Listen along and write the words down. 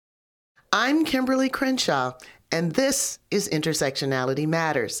I'm Kimberlé Crenshaw, and this is Intersectionality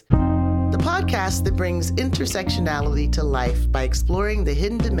Matters, the podcast that brings intersectionality to life by exploring the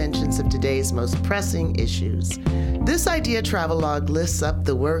hidden dimensions of today's most pressing issues. This idea travelogue lists up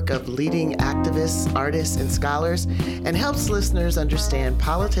the work of leading activists, artists, and scholars, and helps listeners understand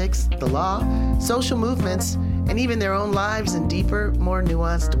politics, the law, social movements, and even their own lives in deeper, more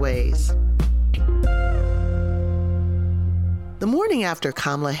nuanced ways. The morning after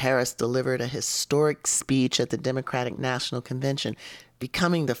Kamala Harris delivered a historic speech at the Democratic National Convention,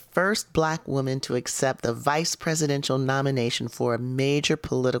 becoming the first Black woman to accept the vice presidential nomination for a major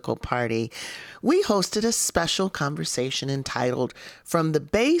political party, we hosted a special conversation entitled From the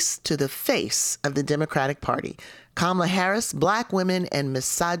Base to the Face of the Democratic Party, Kamala Harris, Black Women, and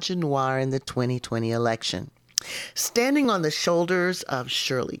Misogynoir in the 2020 election. Standing on the shoulders of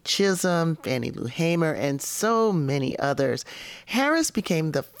Shirley Chisholm, Fannie Lou Hamer, and so many others, Harris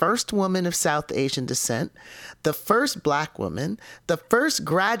became the first woman of South Asian descent, the first Black woman, the first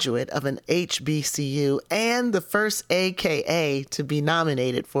graduate of an HBCU, and the first AKA to be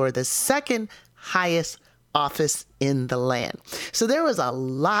nominated for the second highest office in the land. So there was a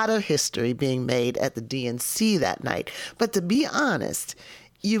lot of history being made at the DNC that night. But to be honest,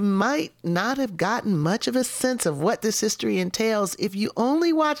 you might not have gotten much of a sense of what this history entails if you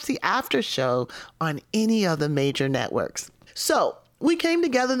only watched the after show on any of the major networks. So we came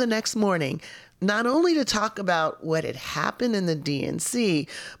together the next morning, not only to talk about what had happened in the DNC,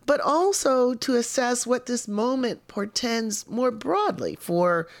 but also to assess what this moment portends more broadly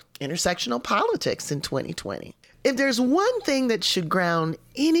for intersectional politics in 2020. If there's one thing that should ground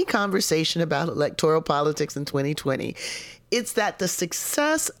any conversation about electoral politics in 2020, it's that the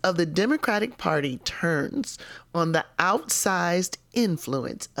success of the Democratic Party turns on the outsized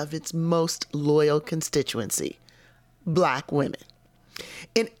influence of its most loyal constituency, Black women.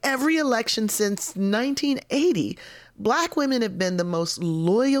 In every election since 1980, Black women have been the most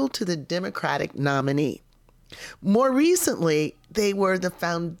loyal to the Democratic nominee. More recently, they were the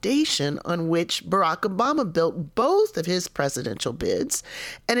foundation on which Barack Obama built both of his presidential bids.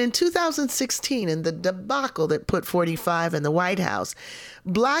 And in 2016, in the debacle that put 45 in the White House,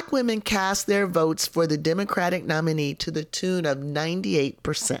 Black women cast their votes for the Democratic nominee to the tune of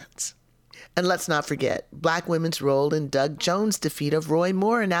 98%. And let's not forget Black women's role in Doug Jones' defeat of Roy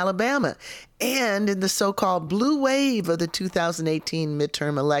Moore in Alabama and in the so-called blue wave of the 2018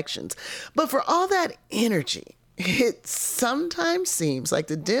 midterm elections. But for all that energy, it sometimes seems like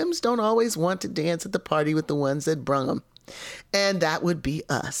the Dems don't always want to dance at the party with the ones that brung them. And that would be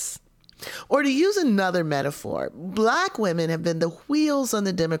us. Or to use another metaphor, Black women have been the wheels on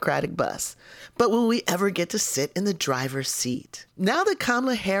the Democratic bus. But will we ever get to sit in the driver's seat? Now that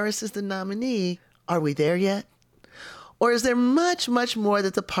Kamala Harris is the nominee, are we there yet? Or is there much, much more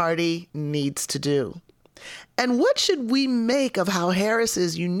that the party needs to do? And what should we make of how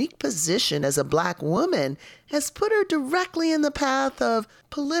Harris's unique position as a Black woman has put her directly in the path of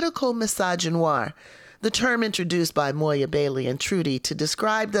political misogynoir, the term introduced by Moya Bailey and Trudy to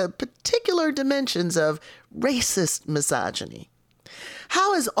describe the particular dimensions of racist misogyny?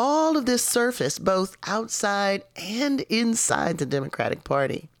 How has all of this surfaced both outside and inside the Democratic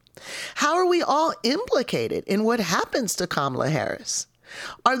Party? How are we all implicated in what happens to Kamala Harris?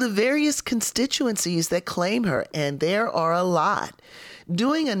 Are the various constituencies that claim her, and there are a lot,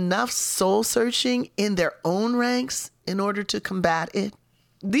 doing enough soul searching in their own ranks in order to combat it?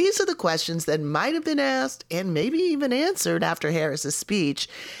 These are the questions that might have been asked and maybe even answered after Harris's speech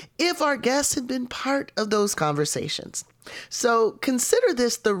if our guests had been part of those conversations. So consider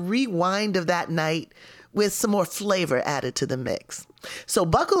this the rewind of that night with some more flavor added to the mix. So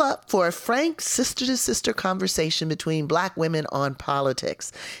buckle up for a frank sister-to-sister conversation between Black women on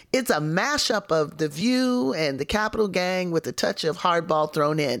politics. It's a mashup of The View and the Capitol Gang with a touch of hardball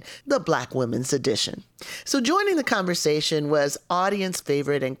thrown in, the Black Women's edition. So joining the conversation was audience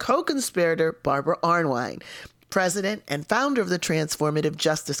favorite and co-conspirator Barbara ARNWINE, president and founder of the Transformative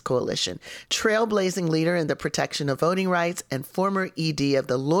Justice Coalition, trailblazing leader in the protection of voting rights, and former ED of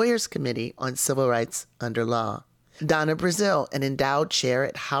the Lawyers Committee on Civil Rights Under Law. DONNA Brazile, an endowed chair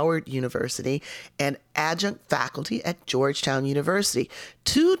at Howard University and adjunct faculty at Georgetown University,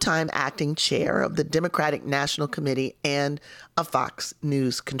 two-time acting chair of the Democratic National Committee and a Fox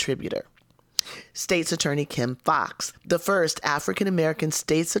News contributor. State's Attorney Kim Foxx, the first African-American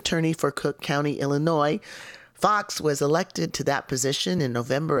state's attorney for Cook County, Illinois. Foxx was elected to that position in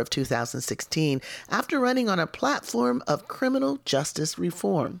November of 2016 after running on a platform of criminal justice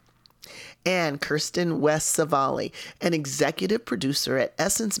reform. And Kirsten West SAVALI, an executive producer at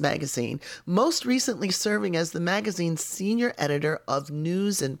Essence Magazine, most recently serving as the magazine's senior editor of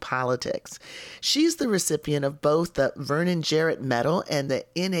News and Politics. She's the recipient of both the Vernon Jarrett Medal and the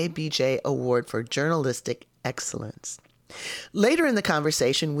NABJ Award for Journalistic Excellence. Later in the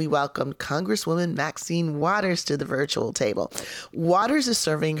conversation, we welcomed Congresswoman Maxine Waters to the virtual table. Waters is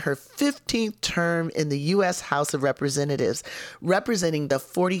serving her 15th term in the U.S. House of Representatives, representing the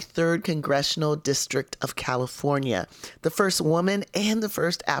 43rd Congressional District of California, the first woman and the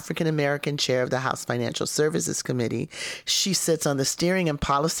first African-American chair of the House Financial Services Committee. She sits on the Steering and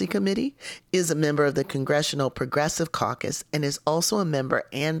Policy Committee, is a member of the Congressional Progressive Caucus, and is also a member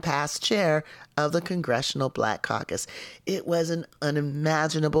and past chair of the Congressional Black Caucus. It was an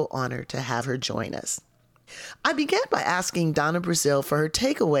unimaginable honor to have her join us. I began by asking Donna Brazile for her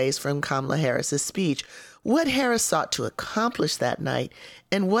takeaways from Kamala Harris's speech, what Harris sought to accomplish that night,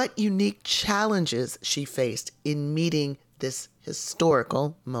 and what unique challenges she faced in meeting this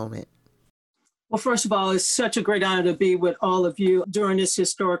historical moment. Well, first of all, it's such a great honor to be with all of you during this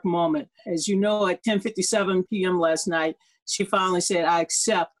historic moment. As you know, at 10:57 p.m. last night, she finally said, I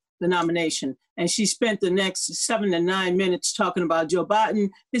accept the nomination. And she spent the next 7 to 9 minutes talking about Joe Biden,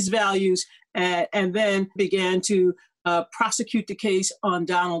 his values, and then began to prosecute the case on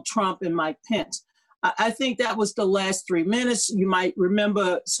Donald Trump and Mike Pence. I think that was the last 3 minutes. You might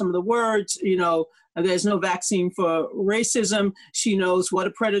remember some of the words, there's no vaccine for racism. She knows what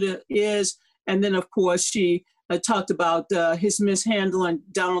a predator is. And then, of course, she talked about his mishandling,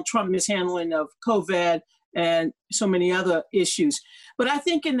 Donald Trump mishandling of COVID and so many other issues. But I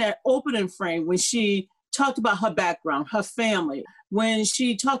think in that opening frame, when she talked about her background, her family, when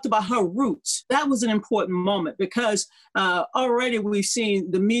she talked about her roots, that was an important moment because already we've seen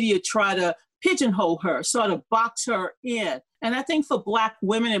the media try to pigeonhole her, sort of box her in. And I think for Black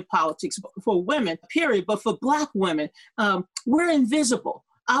women in politics, for women, period, but for Black women, we're invisible.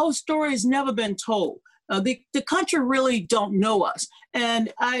 Our story has never been told. The country really don't know us.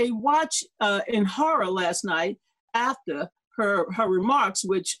 And I watched in horror last night after her remarks,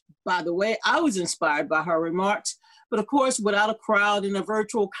 which, by the way, I was inspired by her remarks. But of course, without a crowd in a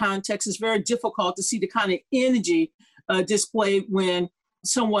virtual context, it's very difficult to see the kind of energy displayed when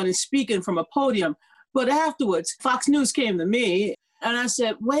someone is speaking from a podium. But afterwards, Fox News came to me and I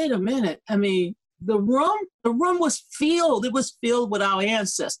said, wait a minute. I mean, the room was filled. It was filled with our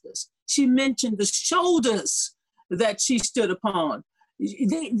ancestors. She mentioned the shoulders that she stood upon.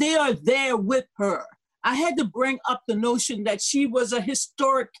 They are there with her. I had to bring up the notion that she was a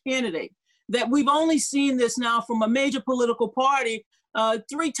historic candidate, that we've only seen this now from a major political party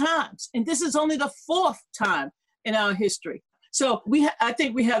 3 times. And this is only the 4th time in our history. So I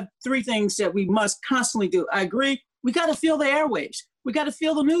think we have 3 things that we must constantly do. I agree. We got to fill the airwaves. We got to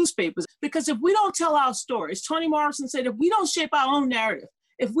fill the newspapers. Because if we don't tell our stories, Toni Morrison said, if we don't shape our own narrative,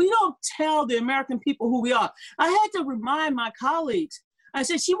 if we don't tell the American people who we are, I had to remind my colleagues. I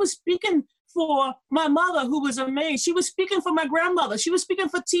said, she was speaking for my mother, who was a maid. She was speaking for my grandmother. She was speaking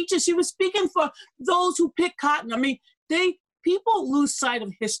for teachers. She was speaking for those who pick cotton. I mean, people lose sight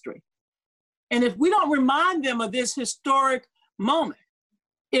of history. And if we don't remind them of this historic moment,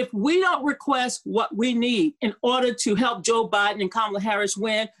 if we don't request what we need in order to help Joe Biden and Kamala Harris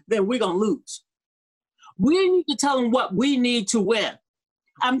win, then we're going to lose. We need to tell them what we need to win.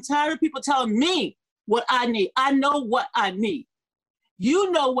 I'm tired of people telling me what I need. I know what I need.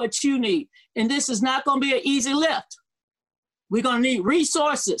 You know what you need. And this is not going to be an easy lift. We're going to need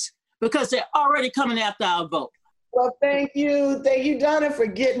resources because they're already coming after our vote. Well, thank you. Thank you, Donna, for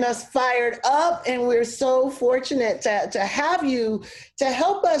getting us fired up. And we're so fortunate to have you to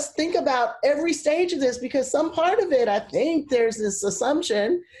help us think about every stage of this, because some part of it, I think there's this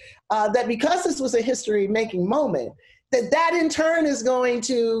assumption that because this was a history-making moment, that in turn is going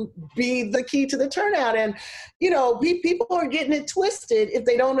to be the key to the turnout. And, people are getting it twisted if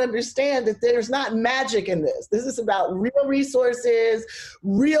they don't understand that there's not magic in this. This is about real resources,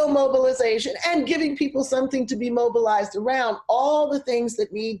 real mobilization, and giving people something to be mobilized around, all the things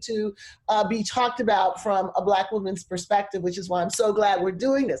that need to be talked about from a Black woman's perspective, which is why I'm so glad we're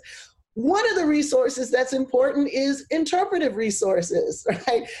doing this. One of the resources that's important is interpretive resources,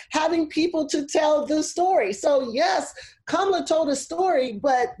 right? Having people to tell the story. So yes, Kamala told a story,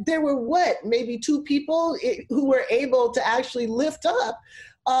 but there were maybe 2 people who were able to actually lift up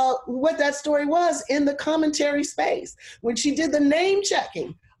what that story was in the commentary space. When she did the name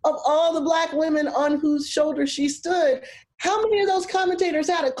checking of all the Black women on whose shoulders she stood, how many of those commentators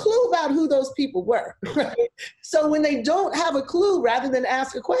had a clue about who those people were? Right? So when they don't have a clue, rather than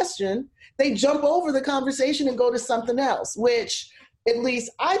ask a question, they jump over the conversation and go to something else, which at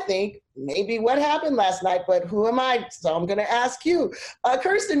least I think, maybe what happened last night, but who am I? So I'm going to ask you.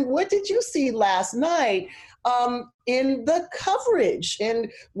 Kirsten, what did you see last night in the coverage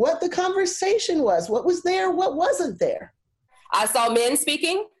and what the conversation was? What was there? What wasn't there? I saw men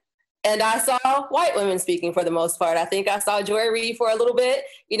speaking and I saw white women speaking for the most part. I think I saw Joy Reid for a little bit,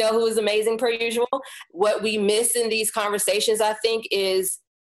 who was amazing per usual. What we miss in these conversations, I think, is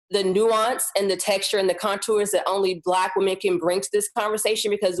the nuance and the texture and the contours that only Black women can bring to this conversation,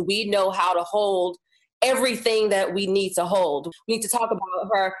 because we know how to hold everything that we need to hold. We need to talk about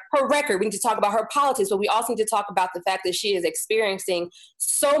her record. We need to talk about her politics, but we also need to talk about the fact that she is experiencing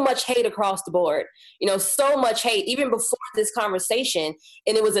so much hate across the board. So much hate, even before this conversation.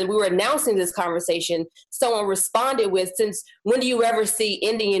 And we were announcing this conversation. Someone responded with, since when do you ever see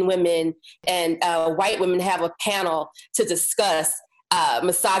Indian women and white women have a panel to discuss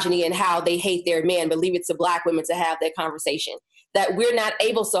misogyny and how they hate their men, but leave it to Black women to have that conversation? That we're not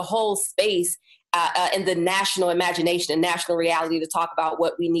able to hold space in the national imagination and national reality to talk about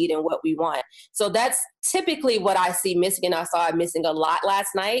what we need and what we want. So that's typically what I see missing, and I saw it missing a lot last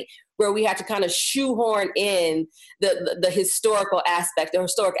night, where we had to kind of shoehorn in the historic aspect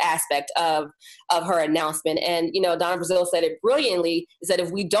of her announcement. And, Donna Brazile said it brilliantly, is that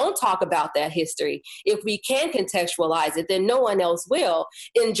if we don't talk about that history, if we can contextualize it, then no one else will.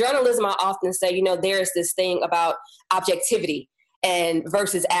 In journalism, I often say, there's this thing about objectivity and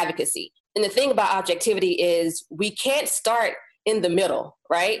versus advocacy. And the thing about objectivity is we can't start in the middle,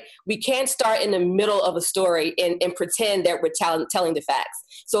 right? We can't start in the middle of a story and pretend that we're telling the facts.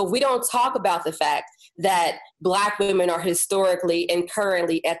 So if we don't talk about the fact that Black women are historically and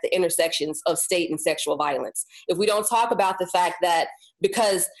currently at the intersections of state and sexual violence, if we don't talk about the fact that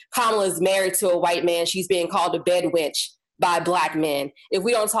because Kamala is married to a white man, she's being called a bed wench by Black men, if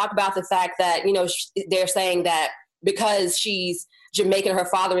we don't talk about the fact that, they're saying that because she's Jamaican, her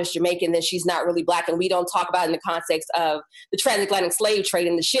father is Jamaican, then she's not really Black. And we don't talk about it in the context of the transatlantic slave trade,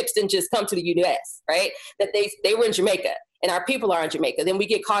 and the ships didn't just come to the US, right? That they were in Jamaica and our people are in Jamaica. Then we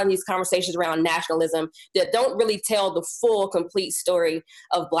get caught in these conversations around nationalism that don't really tell the full, complete story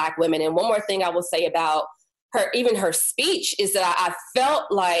of Black women. And one more thing I will say about her speech is that I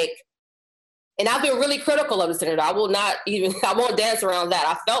felt like, and I've been really critical of the senator, I won't dance around that.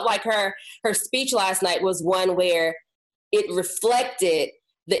 I felt like her speech last night was one where it reflected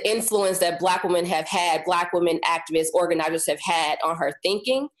the influence that Black women have had, Black women activists, organizers have had on her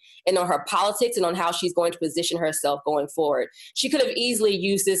thinking and on her politics and on how she's going to position herself going forward. She could have easily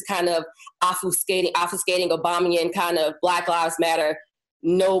used this kind of obfuscating Obamian kind of Black Lives Matter,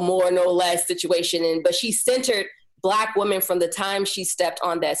 no more, no less situation. But she centered Black women from the time she stepped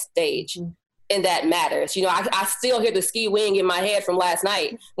on that stage. Mm-hmm. And that matters. I still hear the ski wing in my head from last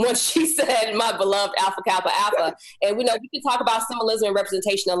night when she said, my beloved Alpha Kappa Alpha. And we can talk about symbolism and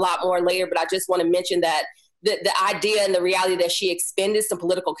representation a lot more later, but I just want to mention that the idea and the reality that she expended some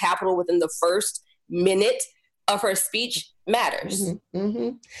political capital within the first minute of her speech matters. Mm-hmm, mm-hmm.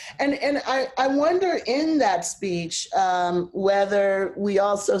 And I wonder in that speech whether we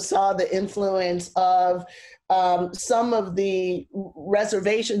also saw the influence of some of the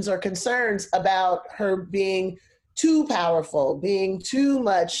reservations or concerns about her being too powerful, being too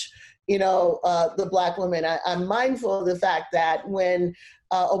much, the Black woman. I'm mindful of the fact that when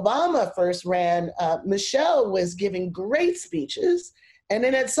Obama first ran, Michelle was giving great speeches. And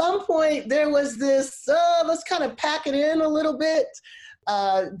then at some point there was this, let's kind of pack it in a little bit.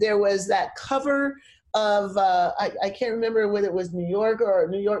 There was that cover of, I can't remember whether it was New York or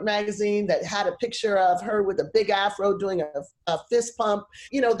New York Magazine that had a picture of her with a big afro doing a fist pump.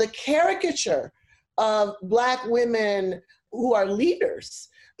 The caricature of Black women who are leaders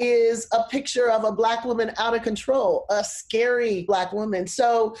is a picture of a Black woman out of control, a scary Black woman.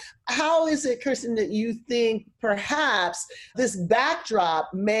 So how is it, Kirsten, that you think perhaps this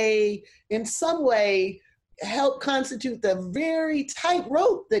backdrop may in some way help constitute the very tight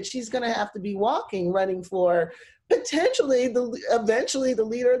rope that she's going to have to be walking, running for potentially eventually the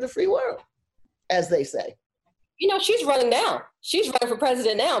leader of the free world, as they say? She's running now. She's running for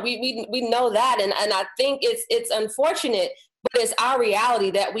president now. We know that. And I think it's unfortunate, but it's our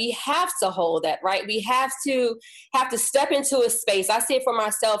reality that we have to hold that, right? We have to step into a space. I see it for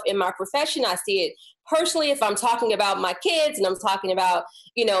myself in my profession. I see it personally if I'm talking about my kids and I'm talking about,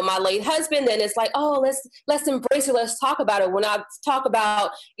 my late husband, then it's like, oh, let's embrace it. Let's talk about it. When I talk about,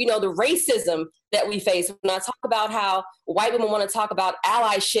 the racism that we face, when I talk about how white women want to talk about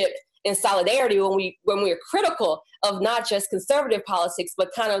allyship and solidarity, when we're critical of not just conservative politics, but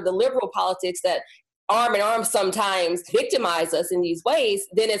kind of the liberal politics that arm in arm sometimes victimize us in these ways,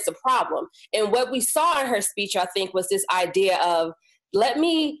 then it's a problem. And what we saw in her speech, I think, was this idea of let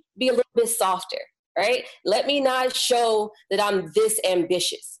me be a little bit softer, right? Let me not show that I'm this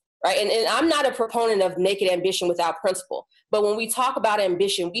ambitious, right? And I'm not a proponent of naked ambition without principle. But when we talk about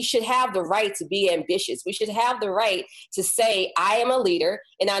ambition, we should have the right to be ambitious. We should have the right to say, I am a leader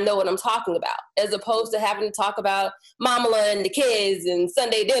and I know what I'm talking about, as opposed to having to talk about Mamala and the kids and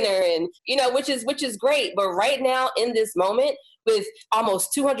Sunday dinner and, which is great. But right now in this moment, with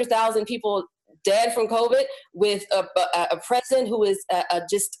almost 200,000 people dead from COVID, with a president who is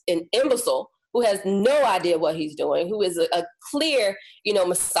just an imbecile, who has no idea what he's doing, who is a clear,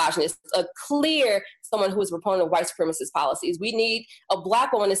 misogynist, a clear someone who is a proponent of white supremacist policies. We need a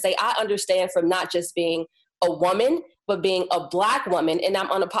Black woman to say, I understand from not just being a woman, but being a Black woman, and I'm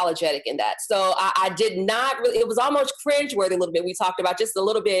unapologetic in that. So I did not really, it was almost cringeworthy a little bit. We talked about just a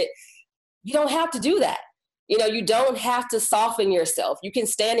little bit, you don't have to do that. You don't have to soften yourself. You can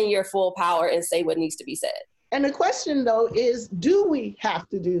stand in your full power and say what needs to be said. And the question, though, is, do we have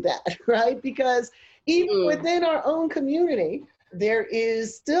to do that, right? Because even within our own community, there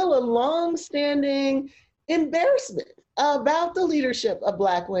is still a long-standing embarrassment about the leadership of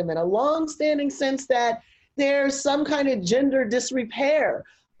Black women, a long-standing sense that there's some kind of gender disrepair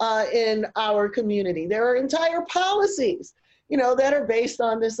in our community. There are entire policies, that are based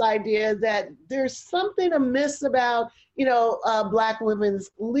on this idea that there's something amiss about, Black women's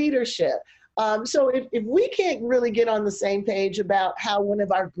leadership. So if we can't really get on the same page about how one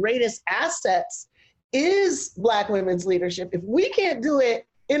of our greatest assets is Black women's leadership, if we can't do it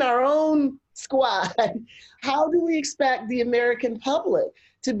in our own squad, how do we expect the American public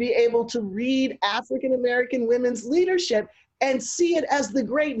to be able to read African-American women's leadership and see it as the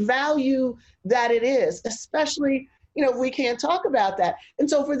great value that it is, especially if we can't talk about that? And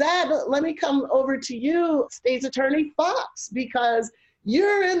so for that, let me come over to you, State's Attorney FOXX, because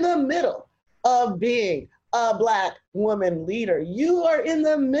you're in the middle of being a Black woman leader. You are in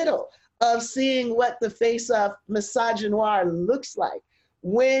the middle of seeing what the face of Misogynoir looks like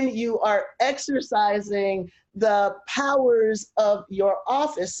when you are exercising the powers of your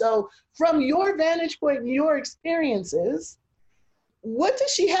office. So from your vantage point and your experiences, what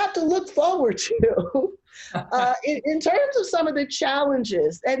does she have to look forward to in terms of some of the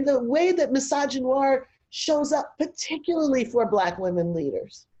challenges and the way that Misogynoir shows up, particularly for Black women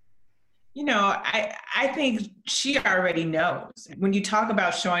leaders? I think she already knows. When you talk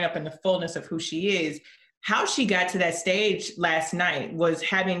about showing up in the fullness of who she is, how she got to that stage last night was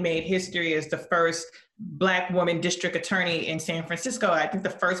having made history as the first Black woman district attorney in San Francisco. I think the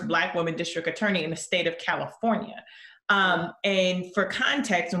first Black woman district attorney in the state of California. And for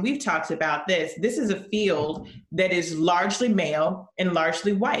context, and we've talked about this is a field that is largely male and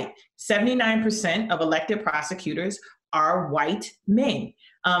largely white. 79% of elected prosecutors are white men.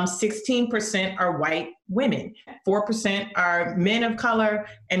 16% are white women, 4% are men of color,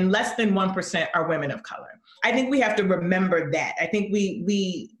 and less than 1% are women of color. I think we have to remember that. I think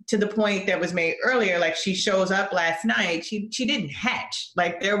we to the point that was made earlier, like she shows up last night, she didn't hatch.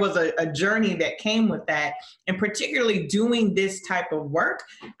 Like there was a journey that came with that. And particularly doing this type of work,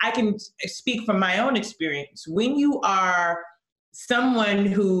 I can speak from my own experience. When you are someone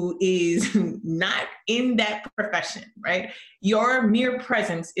who is not in that profession, right? Your mere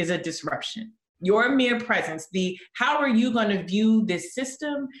presence is a disruption. Your mere presence, how are you going to view this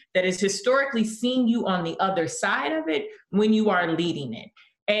system that has historically seen you on the other side of it when you are leading it?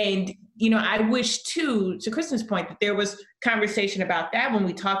 And, I wish too, to Kristen's point, that there was conversation about that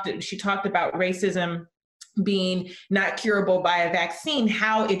when she talked about racism being not curable by a vaccine,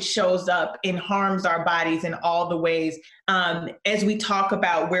 how it shows up and harms our bodies in all the ways. As we talk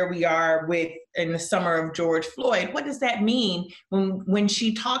about where we are in the summer of George Floyd, what does that mean when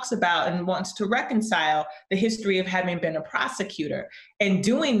she talks about and wants to reconcile the history of having been a prosecutor and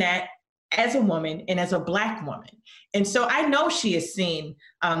doing that as a woman and as a Black woman? And so I know she has seen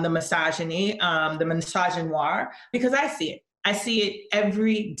the misogyny, the misogynoir, because I see it. I see it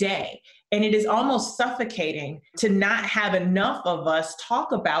every day. And it is almost suffocating to not have enough of us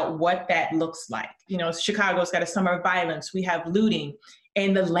talk about what that looks like. Chicago's got a summer of violence. We have looting.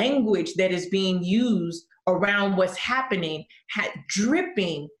 And the language that is being used around what's happening,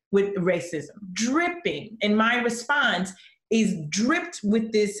 dripping with racism, dripping. And my response is dripped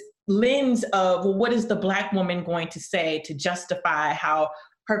with this lens of, well, what is the Black woman going to say to justify how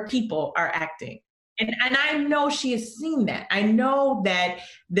her people are acting? And I know she has seen that. I know that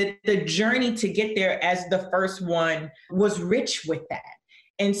the journey to get there as the first one was rich with that.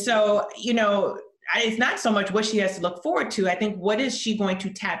 And so, it's not so much what she has to look forward to. I think what is she going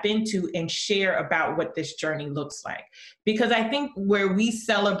to tap into and share about what this journey looks like? Because I think where we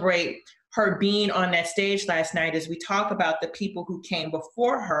celebrate her being on that stage last night is we talk about the people who came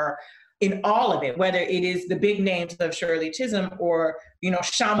before her in all of it, whether it is the big names of Shirley Chisholm or,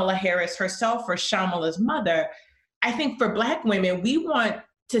 Kamala Harris herself or Shamala's mother. I think for Black women, we want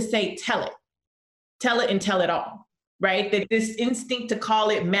to say, tell it and tell it all, right? That this instinct to call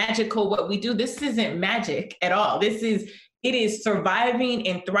it magical, what we do, this isn't magic at all. It is surviving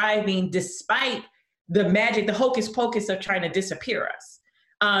and thriving despite the magic, the hocus pocus of trying to disappear us.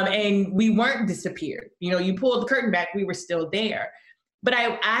 And we weren't disappeared. You pulled the curtain back, we were still there. But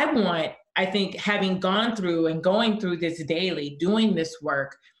I think having gone through and going through this daily, doing this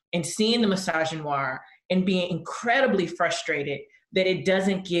work and seeing the misogynoir and being incredibly frustrated that it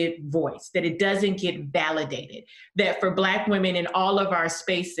doesn't get voiced, that it doesn't get validated, that for Black women in all of our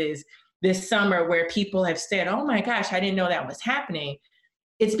spaces this summer where people have said, oh my gosh, I didn't know that was happening,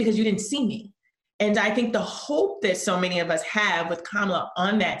 it's because you didn't see me. And I think the hope that so many of us have with Kamala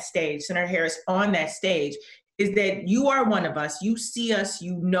on that stage, Senator Harris on that stage, is that you are one of us, you see us,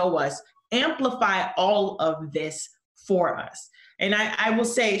 you know us, amplify all of this for us. And I will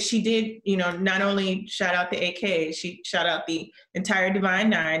say she did, not only shout out the AK, she shout out the entire Divine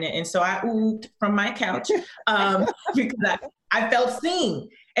Nine. And so I ooped from my couch because I felt seen.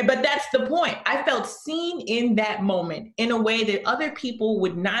 But that's the point. I felt seen in that moment in a way that other people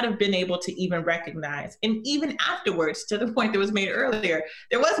would not have been able to even recognize. And even afterwards, to the point that was made earlier,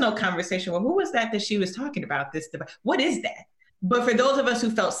 there was no conversation. Well, who was that she was talking about this? What is that? But for those of us who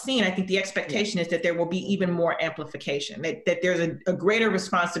felt seen, I think the expectation is that there will be even more amplification, that there's a greater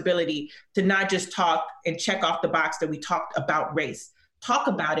responsibility to not just talk and check off the box that we talked about race. Talk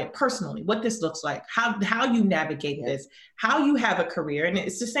about it personally, what this looks like, how you navigate this, how you have a career. And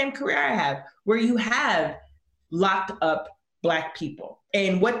it's the same career I have, where you have locked up Black people.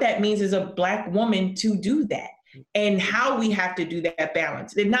 And what that means as a Black woman to do that, and how we have to do that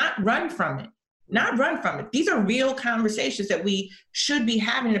balance and not run from it. These are real conversations that we should be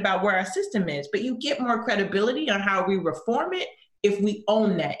having about where our system is, but you get more credibility on how we reform it if we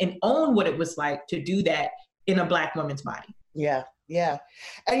own that and own what it was like to do that in a Black woman's body. Yeah.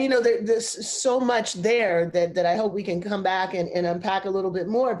 And, there's so much there that I hope we can come back and unpack a little bit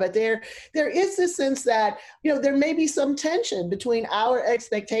more. But there is this sense that, there may be some tension between our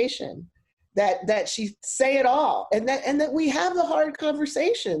expectation that she say it all, and that we have the hard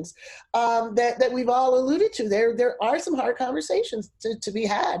conversations that we've all alluded to. There are some hard conversations to be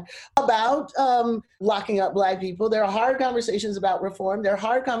had about locking up Black people. There are hard conversations about reform. There are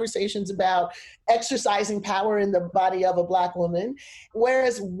hard conversations about exercising power in the body of a Black woman.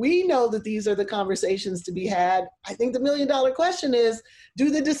 Whereas we know that these are the conversations to be had, I think the $1 million question is, do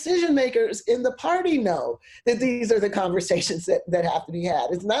the decision makers in the party know that these are the conversations that have to be had?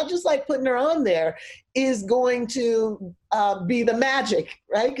 It's not just like putting her on there is going to be the magic,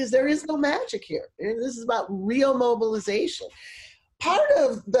 right? Because there is no magic here. This is about real mobilization. Part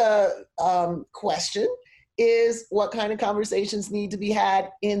of the question is what kind of conversations need to be had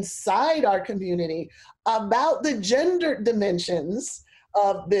inside our community about the gender dimensions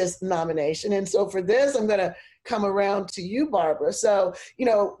of this nomination. And so for this, I'm going to come around to you, Barbara. So,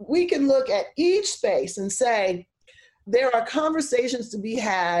 we can look at each space and say, there are conversations to be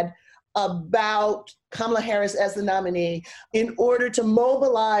had about Kamala Harris as the nominee in order to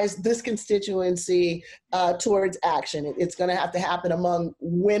mobilize this constituency towards action. It's going to have to happen among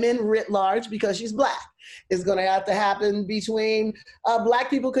women writ large because she's Black. It's going to have to happen between Black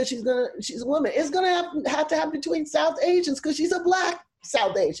people because she's a woman. It's going to have to happen between South Asians because she's a Black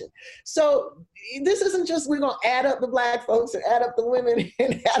South Asian. So this isn't just we're going to add up the Black folks and add up the women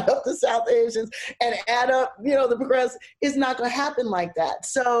and add up the South Asians and add up, the progressive. It's not going to happen like that.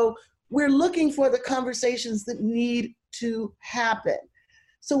 So we're looking for the conversations that need to happen.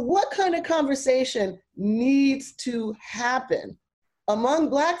 So what kind of conversation needs to happen among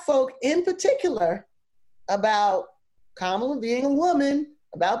Black folk in particular about Kamala being a woman,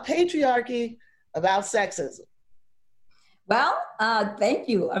 about patriarchy, about sexism? Well, thank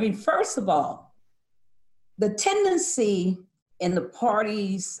you. I mean, first of all, the tendency in the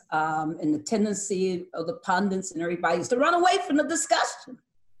parties and the tendency of the pundits and everybody is to run away from the discussion.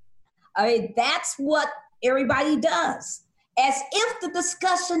 I mean, that's what everybody does, as if the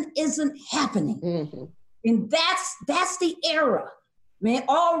discussion isn't happening. Mm-hmm. And that's the error. I mean,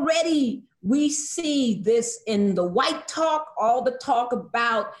 already we see this in the white talk, all the talk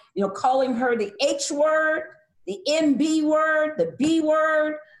about, calling her the H word, the MB word, the B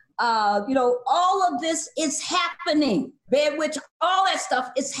word, all of this is happening. Which all that stuff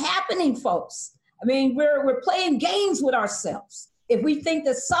is happening, folks. I mean, we're playing games with ourselves. If we think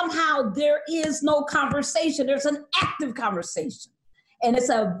that somehow there is no conversation, there's an active conversation. And it's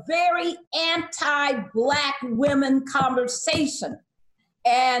a very anti-Black women conversation.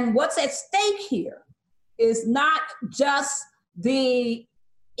 And what's at stake here is not just the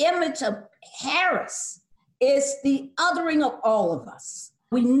image of Harris, it's the othering of all of us.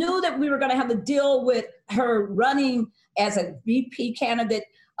 We knew that we were going to have to deal with her running as a VP candidate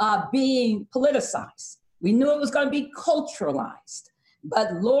being politicized. We knew it was going to be culturalized.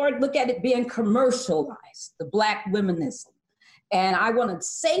 But Lord, look at it being commercialized, the Black womenism. And I want to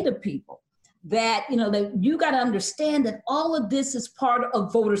say to people that, that you got to understand that all of this is part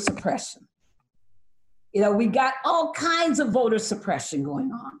of voter suppression. We got all kinds of voter suppression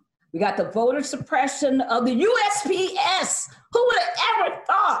going on. We got the voter suppression of the USPS. Who would have ever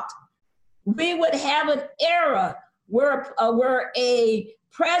thought we would have an era where a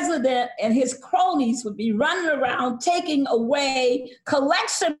president and his cronies would be running around taking away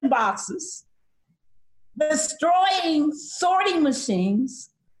collection boxes, destroying sorting machines,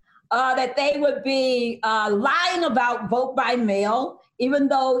 that they would be lying about vote by mail, even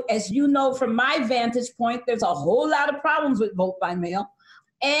though, as you know from my vantage point, there's a whole lot of problems with vote by mail,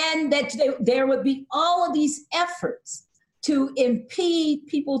 and that there would be all of these efforts to impede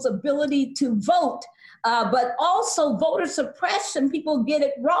people's ability to vote. But also voter suppression, people get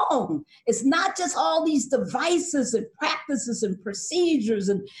it wrong. It's not just all these devices and practices and procedures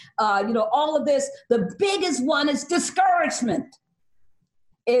and all of this. The biggest one is discouragement.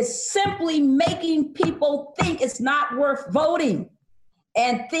 It's simply making people think it's not worth voting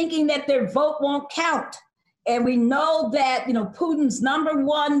and thinking that their vote won't count. And we know that Putin's number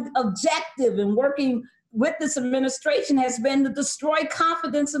one objective in working with this administration has been to destroy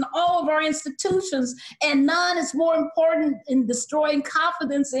confidence in all of our institutions, and none is more important in destroying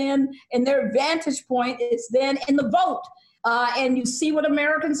confidence in their vantage point is then in the vote. And you see what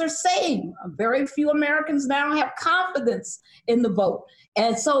Americans are saying. Very few Americans now have confidence in the vote.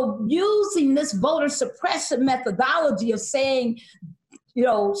 And so using this voter suppression methodology of saying,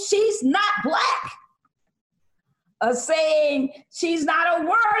 she's not Black, saying she's not a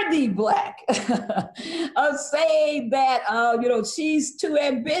worthy Black, saying that, she's too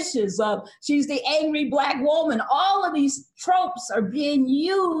ambitious, she's the angry Black woman. All of these tropes are being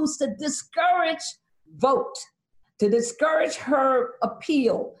used to discourage vote, to discourage her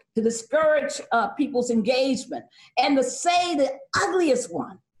appeal, to discourage people's engagement, and to say the ugliest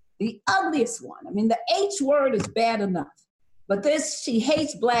one. I mean, the H word is bad enough, but this she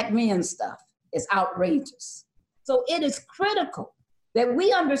hates Black men stuff is outrageous. So it is critical that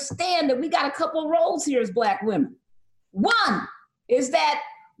we understand that we got a couple roles here as Black women. One is that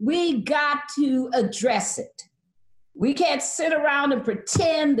we got to address it. We can't sit around and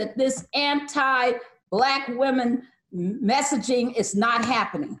pretend that this anti-Black women messaging is not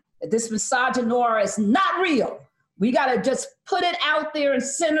happening, that this misogynoir is not real. We got to just put it out there and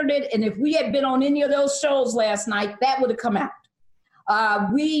center it. And if we had been on any of those shows last night, that would have come out.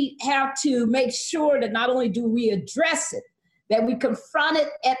 We have to make sure that not only do we address it, that we confront it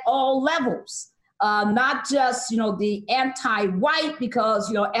at all levels, not just, the anti-white,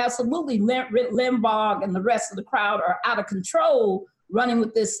 because, absolutely Limbaugh and the rest of the crowd are out of control running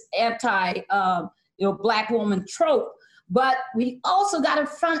with this Black woman trope. But we also got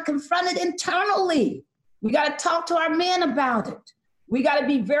to confront it internally. We got to talk to our men about it. We got to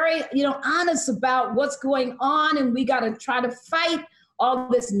be very, honest about what's going on, and we got to try to fight all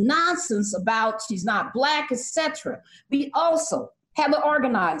this nonsense about she's not Black, etc. We also have to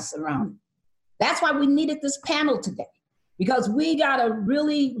organize around it. That's why we needed this panel today, because we got to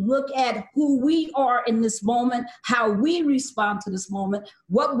really look at who we are in this moment, how we respond to this moment,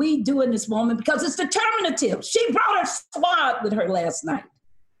 what we do in this moment, because it's determinative. She brought her squad with her last night.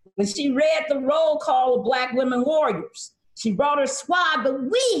 When she read the roll call of Black women warriors, she brought her squad, but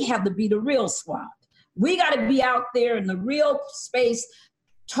we have to be the real squad. We got to be out there in the real space,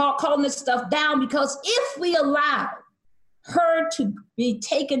 calling this stuff down, because if we allow her to be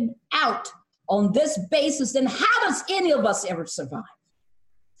taken out on this basis, then how does any of us ever survive?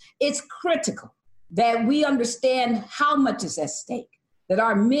 It's critical that we understand how much is at stake, that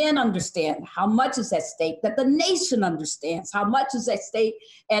our men understand how much is at stake, that the nation understands how much is at stake,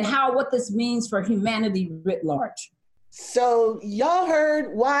 and what this means for humanity writ large. So y'all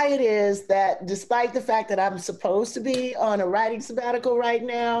heard why it is that despite the fact that I'm supposed to be on a writing sabbatical right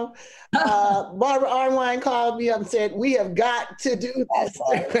now, Barbara ARNWINE called me up and said, we have got to do this,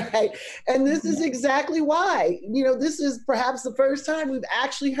 right? And this is exactly why. This is perhaps the first time we've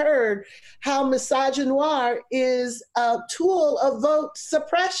actually heard how misogynoir is a tool of vote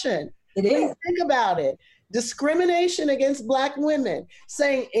suppression. It is. Think about it. discrimination against Black women,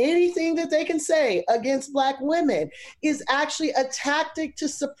 saying anything that they can say against Black women is actually a tactic to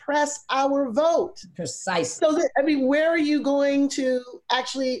suppress our vote. Precisely. So, where are you going to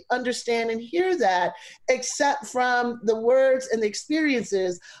actually understand and hear that except from the words and the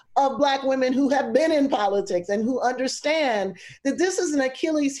experiences of Black women who have been in politics and who understand that this is an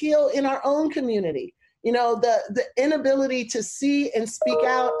Achilles heel in our own community. You know, the inability to see and speak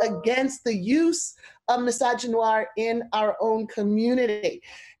out against the use of misogynoir in our own community.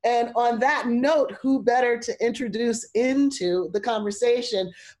 And on that note, who better to introduce into the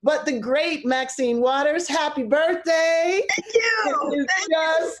conversation but the great Maxine Waters? Happy birthday. Thank you. It is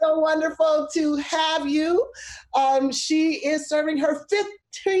just so wonderful to have you. She is serving her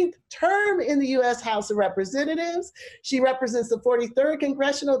 15th term in the U.S. House of Representatives. She represents the 43rd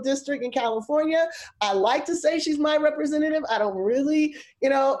Congressional District in California. I like to say she's my representative. I don't really,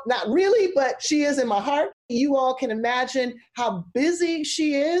 not really, but she is in my heart. You all can imagine how busy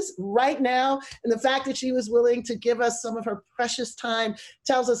she is right now. And the fact that she was willing to give us some of her precious time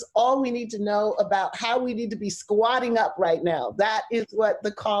tells us all we need to know about how we need to be squatting up right now. That is what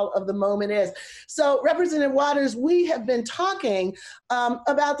the call of the moment is. So, Representative Waters, we have been talking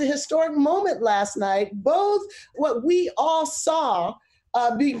about the historic moment last night, both what we all saw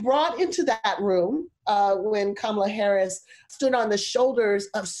be brought into that room when Kamala Harris stood on the shoulders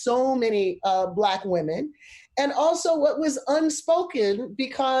of so many Black women, and also what was unspoken,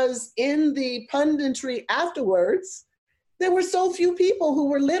 because in the punditry afterwards, there were so few people who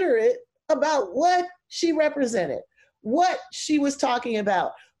were literate about what she represented, what she was talking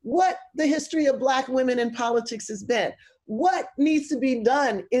about, what the history of Black women in politics has been, what needs to be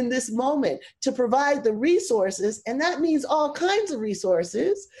done in this moment to provide the resources, and that means all kinds of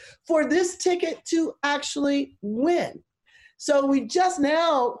resources, for this ticket to actually win. So we just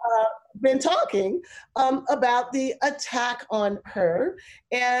now been talking about the attack on her,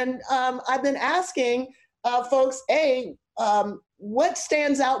 and I've been asking folks, what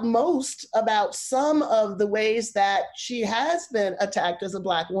stands out most about some of the ways that she has been attacked as a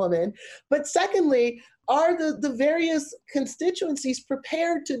Black woman? But secondly, are the various constituencies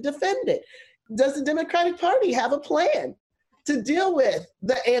prepared to defend it? Does the Democratic Party have a plan to deal with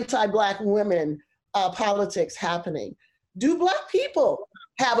the anti-Black women politics happening? Do Black people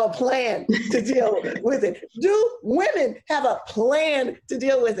have a plan to deal with it? Do women have a plan to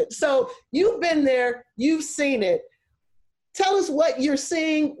deal with it? So you've been there, you've seen it. Tell us what you're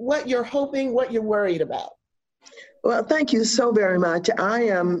seeing, what you're hoping, what you're worried about. Well, thank you so very much.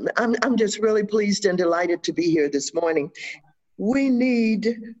 I'm just really pleased and delighted to be here this morning. We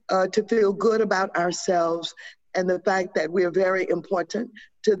need to feel good about ourselves and the fact that we're very important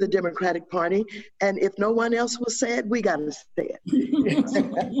to the Democratic Party. And if no one else will say it, we got to say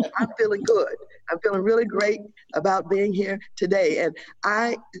it. I'm feeling good. I'm feeling really great about being here today. And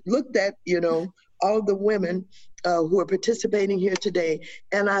I looked at, all the women who are participating here today,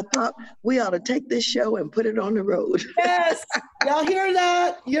 and I thought we ought to take this show and put it on the road. Yes, y'all hear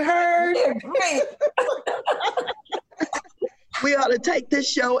that? You heard? Great. We ought to take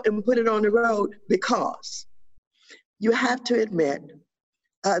this show and put it on the road, because you have to admit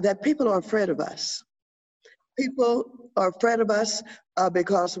that people are afraid of us. People are afraid of us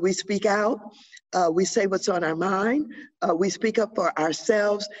because we speak out, we say what's on our mind, we speak up for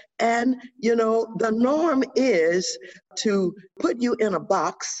ourselves, and the norm is to put you in a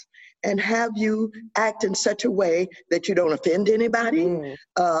box and have you act in such a way that you don't offend anybody,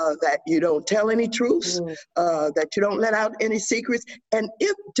 that you don't tell any truths, that you don't let out any secrets. And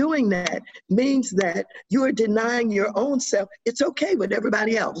if doing that means that you are denying your own self, it's okay with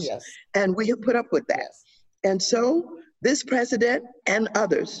everybody else. Yes. And we have put up with that. Yes. And so this president and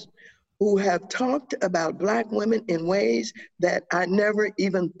others who have talked about Black women in ways that I never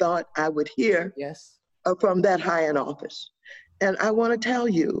even thought I would hear from that high in office. And I want to tell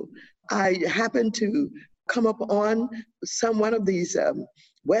you, I happened to come up on one of these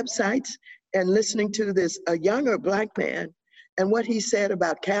websites and listening to this younger Black man and what he said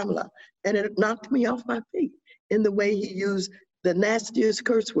about Kamala, and it knocked me off my feet in the way he used the nastiest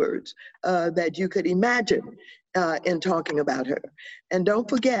curse words that you could imagine in talking about her. And don't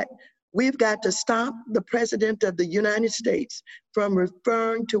forget, we've got to stop the President of the United States from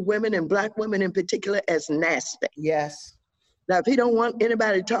referring to women, and Black women in particular, as nasty. Yes. Now, if he don't want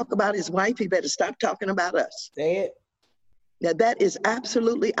anybody to talk about his wife, he better stop talking about us. Say it. Now, that is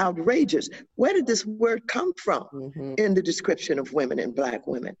absolutely outrageous. Where did this word come from in the description of women and Black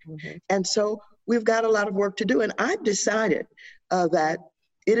women? And so we've got a lot of work to do. And I've decided that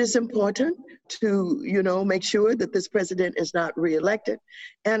it is important to, make sure that this president is not reelected.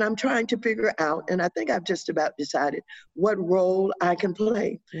 And I'm trying to figure out, and I think I've just about decided what role I can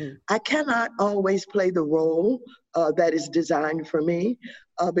play. I cannot always play the role that is designed for me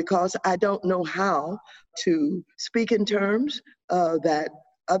because I don't know how to speak in terms that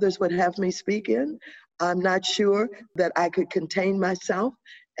others would have me speak in. I'm not sure that I could contain myself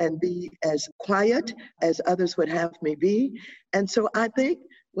and be as quiet as others would have me be. And so I think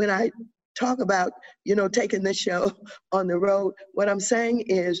when I talk about, taking this show on the road, what I'm saying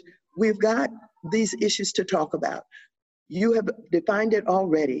is we've got these issues to talk about. You have defined it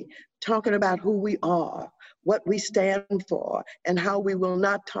already, talking about who we are, what we stand for, and how we will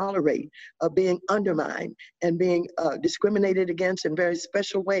not tolerate being undermined and being discriminated against in very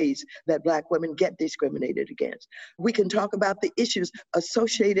special ways that Black women get discriminated against. We can talk about the issues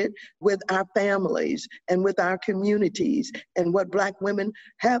associated with our families and with our communities and what Black women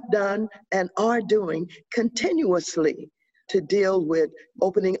have done and are doing continuously to deal with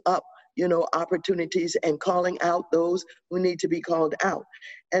opening up opportunities and calling out those who need to be called out.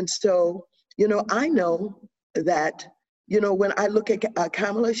 And so, I know that, when I look at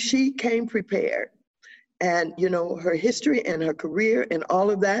Kamala, she came prepared. And, her history and her career and all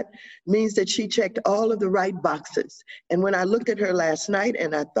of that means that she checked all of the right boxes. And when I looked at her last night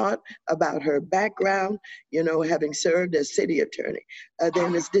and I thought about her background, having served as city attorney,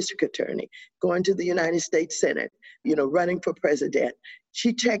 then as district attorney, going to the United States Senate, running for president,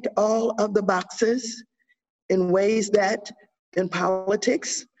 she checked all of the boxes in ways that in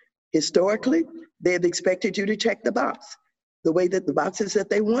politics, historically, they've expected you to check the box. The way that the boxes that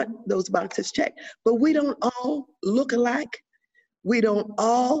they want, those boxes checked. But we don't all look alike. We don't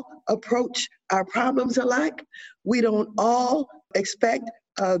all approach our problems alike. We don't all expect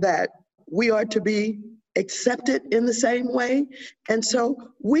that we are to be accepted in the same way. And so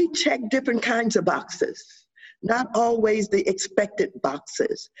we check different kinds of boxes, not always the expected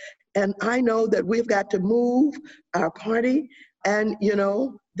boxes. And I know that we've got to move our party and,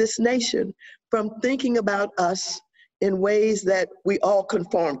 this nation from thinking about us in ways that we all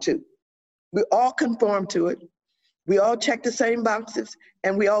conform to. We all conform to it. We all check the same boxes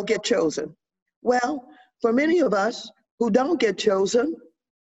and we all get chosen. Well, for many of us who don't get chosen,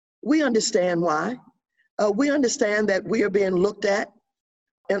 we understand why. We understand that we are being looked at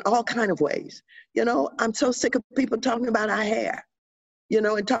in all kinds of ways. I'm so sick of people talking about our hair,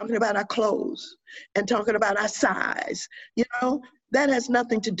 and talking about our clothes and talking about our size. That has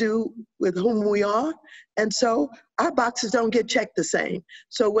nothing to do with whom we are. And so our boxes don't get checked the same.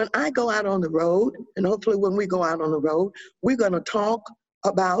 So when I go out on the road, and hopefully when we go out on the road, we're going to talk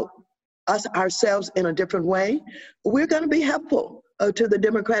about us ourselves in a different way. We're going to be helpful to the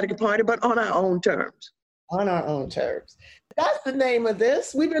Democratic Party, but on our own terms. On our own terms. That's the name of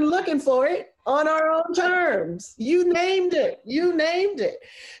this. We've been looking for it. On our own terms. You named it. You named it.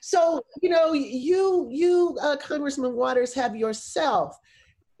 So, you Congressman Waters, have yourself,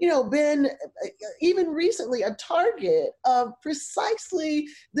 been even recently a target of precisely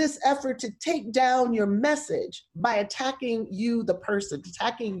this effort to take down your message by attacking you, the person,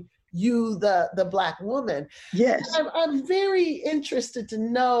 attacking you, the Black woman. Yes. I'm very interested to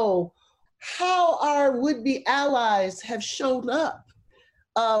know how our would-be allies have shown up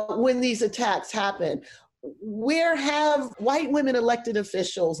when these attacks happen. Where have white women elected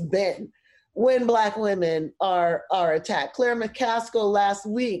officials been when Black women are attacked? Claire McCaskill last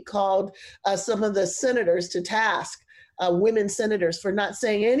week called some of the senators to task, women senators, for not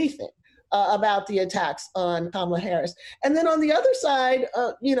saying anything about the attacks on Kamala Harris. And then on the other side,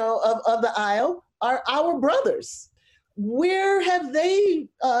 of the aisle are our brothers. Where have they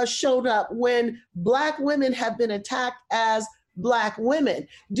showed up when Black women have been attacked as Black women?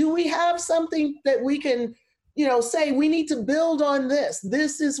 Do we have something that we can, say we need to build on this?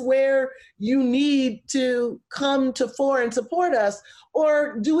 This is where you need to come to fore and support us.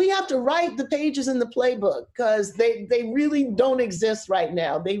 Or do we have to write the pages in the playbook? Because they really don't exist right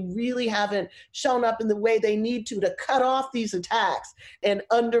now. They really haven't shown up in the way they need to cut off these attacks and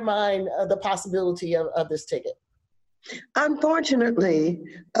undermine the possibility of this ticket. Unfortunately,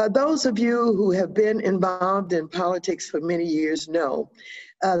 those of you who have been involved in politics for many years know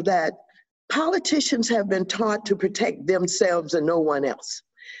that politicians have been taught to protect themselves and no one else.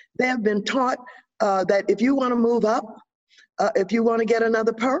 They have been taught that if you want to move up, if you want to get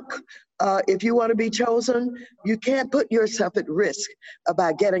another perk, if you want to be chosen, you can't put yourself at risk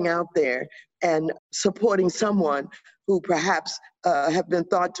by getting out there and supporting someone who perhaps have been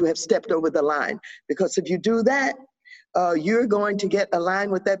thought to have stepped over the line. Because if you do that, you're going to get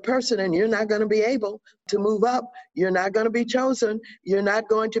aligned with that person and you're not going to be able to move up. You're not going to be chosen. You're not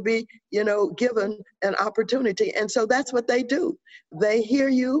going to be, given an opportunity. And so that's what they do. They hear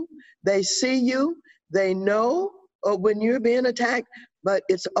you, they see you, they know when you're being attacked, but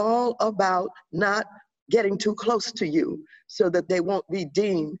it's all about not getting too close to you so that they won't be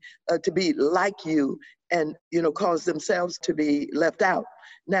deemed to be like you and, cause themselves to be left out.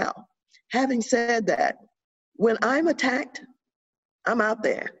 Now, having said that, when I'm attacked, I'm out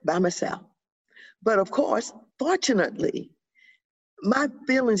there by myself. But of course, fortunately, my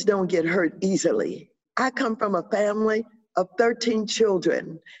feelings don't get hurt easily. I come from a family of 13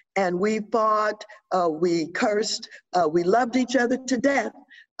 children, and we fought, we cursed, we loved each other to death,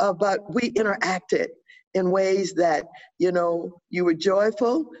 but we interacted in ways that, you were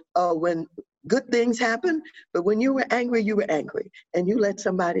joyful when good things happen, but when you were angry, and you let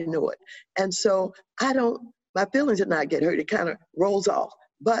somebody know it. And so my feelings did not get hurt. It kind of rolls off.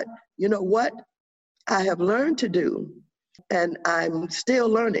 But you know what I have learned to do, and I'm still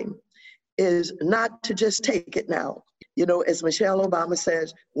learning, is not to just take it now. As Michelle Obama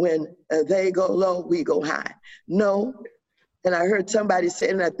says, when they go low, we go high. No, and I heard somebody say,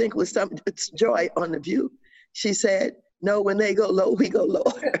 and I think it's Joy on The View, she said, no, when they go low, we go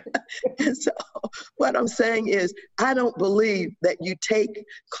lower. And so what I'm saying is, I don't believe that you take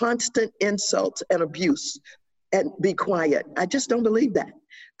constant insults and abuse and be quiet. I just don't believe that.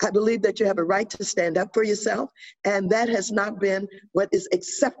 I believe that you have a right to stand up for yourself, and that has not been what is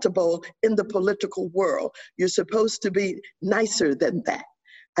acceptable in the political world. You're supposed to be nicer than that.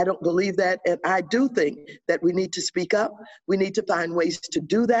 I don't believe that, and I do think that we need to speak up. We need to find ways to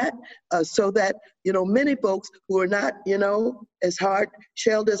do that so that, many folks who are not, as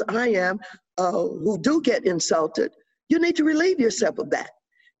hard-shelled as I am, who do get insulted, you need to relieve yourself of that.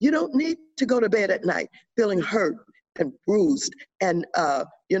 You don't need to go to bed at night feeling hurt and bruised and,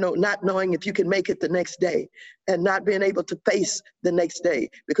 not knowing if you can make it the next day and not being able to face the next day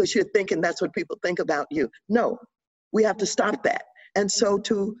because you're thinking that's what people think about you. No, we have to stop that. And so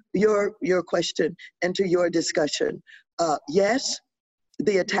to your question and to your discussion, yes,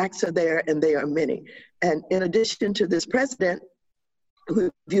 the attacks are there and they are many. And in addition to this president, who,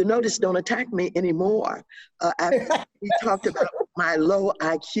 if you notice, don't attack me anymore. We talked about my low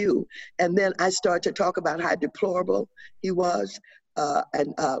IQ, and then I started to talk about how deplorable he was,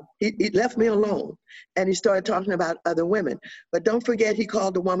 and he left me alone, and he started talking about other women. But don't forget, he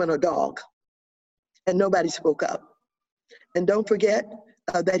called a woman a dog, and nobody spoke up. And don't forget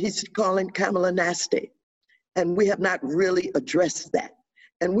that he's calling Kamala nasty, and we have not really addressed that,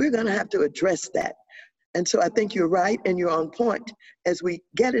 and we're going to have to address that. And so I think you're right and you're on point as we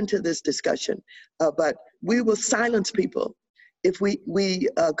get into this discussion, but we will silence people if we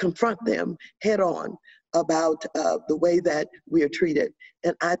confront them head on about the way that we are treated.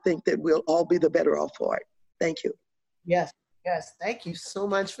 And I think that we'll all be the better off for it. Thank you. Yes. Yes, thank you so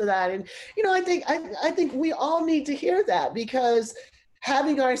much for that. And I think we all need to hear that, because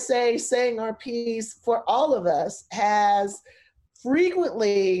having our say, saying our piece for all of us has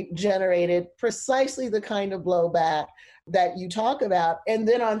frequently generated precisely the kind of blowback that you talk about. And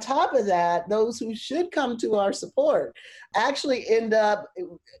then on top of that, those who should come to our support actually end up,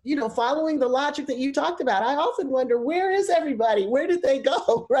 following the logic that you talked about. I often wonder, where is everybody? Where did they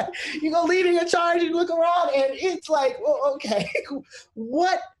go, right? You go leading a charge, you look around and it's like, well, okay,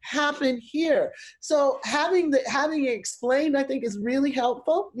 what happened here? So having it explained, I think, is really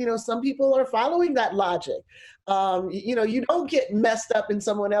helpful. Some people are following that logic. You don't get messed up in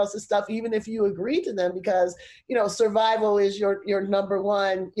someone else's stuff, even if you agree to them, because, survival is your number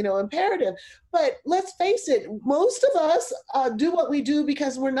one, imperative. But let's face it, most of us do what we do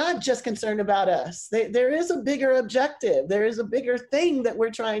because we're not just concerned about us. There is a bigger objective. There is a bigger thing that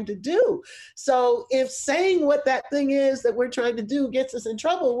we're trying to do. So if saying what that thing is that we're trying to do gets us in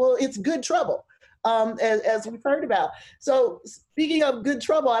trouble, well, it's good trouble. As we've heard about. So speaking of good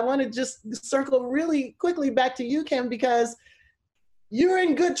trouble, I want to just circle really quickly back to you, Kim, because you're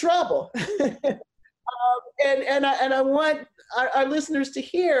in good trouble. And I want our listeners to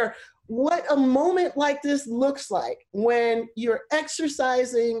hear what a moment like this looks like when you're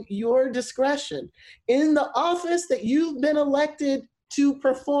exercising your discretion in the office that you've been elected to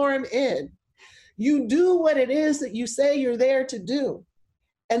perform in. You do what it is that you say you're there to do.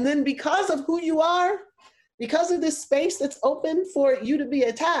 And then because of who you are, because of this space that's open for you to be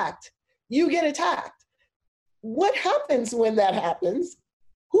attacked, you get attacked. What happens when that happens?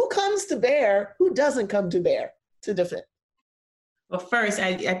 Who comes to bear? Who doesn't come to bear to defend? Well, first,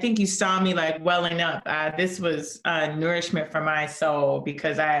 I think you saw me like welling up. This was nourishment for my soul,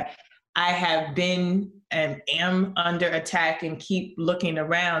 because I have been and am under attack and keep looking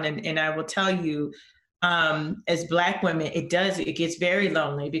around. And I will tell you, as Black women, it gets very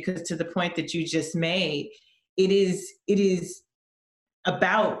lonely, because to the point that you just made, it is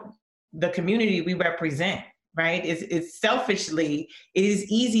about the community we represent, right? It's selfishly, it is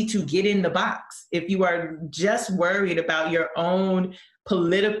easy to get in the box. If you are just worried about your own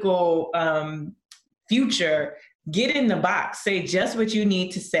political future, get in the box, say just what you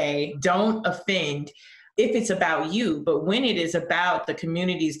need to say, don't offend if it's about you. But when it is about the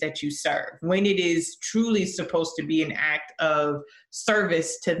communities that you serve, when it is truly supposed to be an act of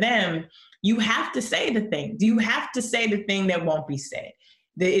service to them, you have to say the thing. You have to say the thing that won't be said.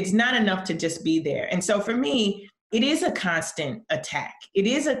 It's not enough to just be there. And so for me, it is a constant attack. It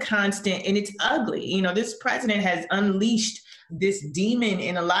is a constant, and it's ugly. You know, this president has unleashed this demon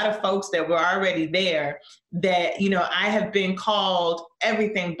in a lot of folks that were already there, that, you know, I have been called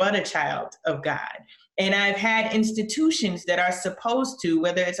everything but a child of God. And I've had institutions that are supposed to,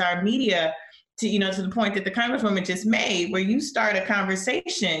 whether it's our media, to, you know, to the point that the Congresswoman just made, where you start a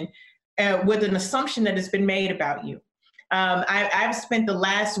conversation with an assumption that has been made about you. I've spent the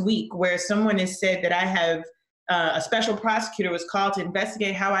last week where someone has said that I have, a special prosecutor was called to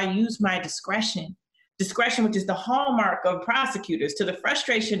investigate how I use my discretion, which is the hallmark of prosecutors, to the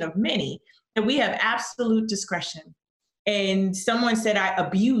frustration of many, that we have absolute discretion. And someone said I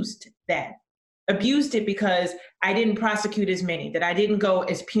abused it because I didn't prosecute as many, that I didn't go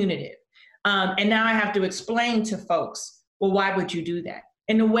as punitive. And now I have to explain to folks, well, why would you do that?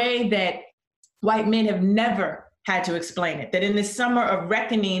 In a way that white men have never had to explain it, that in this summer of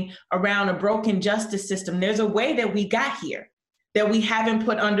reckoning around a broken justice system, there's a way that we got here that we haven't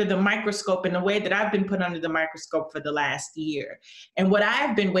put under the microscope in the way that I've been put under the microscope for the last year. And what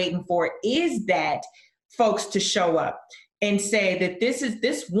I've been waiting for is that folks to show up and say that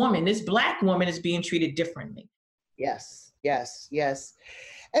this woman, this Black woman, is being treated differently. Yes, yes, yes.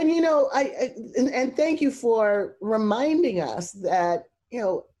 And, you know, and thank you for reminding us that, you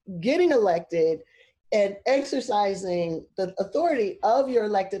know, getting elected and exercising the authority of your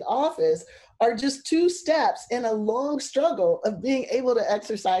elected office are just two steps in a long struggle of being able to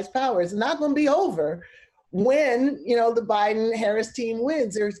exercise power. It's not going to be over when, you know, the Biden-Harris team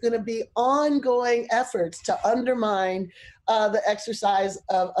wins. There's going to be ongoing efforts to undermine the exercise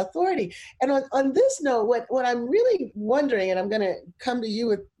of authority. And on this note, what I'm really wondering, and I'm going to come to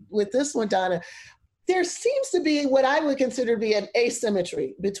you with this one, Donna, there seems to be what I would consider to be an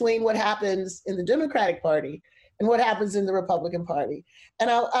asymmetry between what happens in the Democratic Party and what happens in the Republican Party. And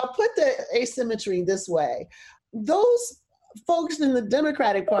I'll put the asymmetry this way. Those folks in the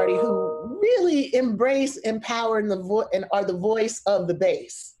Democratic Party who really embrace, empower, and are the voice of the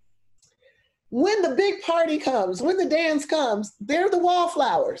base, when the big party comes, when the dance comes, they're the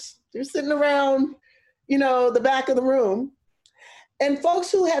wallflowers. They're sitting around, you know, the back of the room. And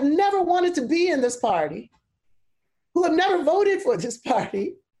folks who have never wanted to be in this party, who have never voted for this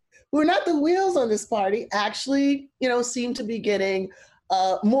party, who are not the wheels on this party, actually, you know, seem to be getting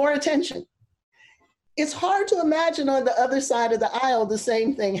more attention. It's hard to imagine on the other side of the aisle the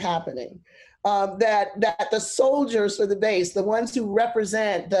same thing happening. That the soldiers for the base, the ones who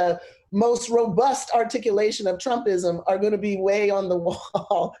represent the most robust articulation of Trumpism, are going to be way on the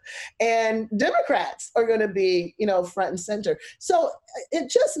wall, and Democrats are going to be, you know, front and center. So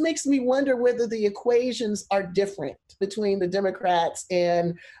it just makes me wonder whether the equations are different between the Democrats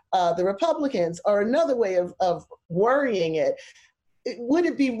and the Republicans, or another way of worrying it. Would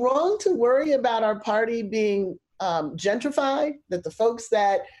it be wrong to worry about our party being gentrified, that the folks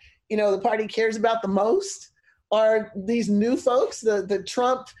that, you know, the party cares about the most are these new folks, the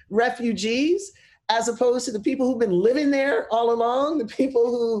Trump refugees, as opposed to the people who've been living there all along, the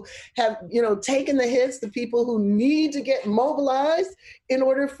people who have, you know, taken the hits, the people who need to get mobilized in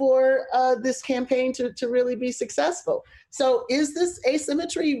order for this campaign to really be successful. So is this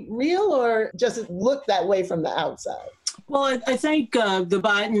asymmetry real, or does it look that way from the outside? Well, I think the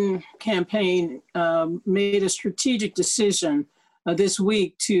Biden campaign made a strategic decision this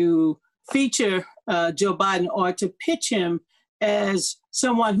week to feature Joe Biden, or to pitch him as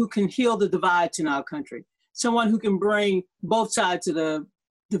someone who can heal the divides in our country, someone who can bring both sides of the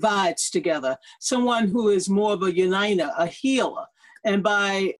divides together, someone who is more of a uniter, a healer. And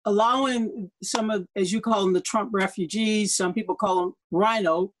by allowing some of, as you call them, the Trump refugees, some people call them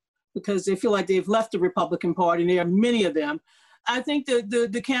rhino, because they feel like they've left the Republican Party, and there are many of them. I think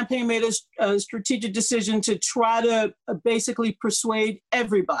the campaign made a strategic decision to try to basically persuade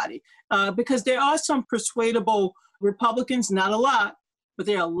everybody, because there are some persuadable Republicans, not a lot, but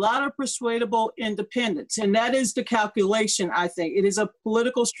there are a lot of persuadable independents. And that is the calculation, I think. It is a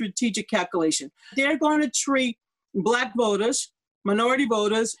political strategic calculation. They're going to treat Black voters, minority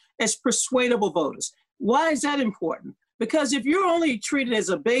voters, as persuadable voters. Why is that important? Because if you're only treated as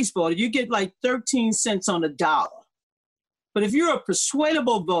a base voter, you get like 13 cents on the dollar. But if you're a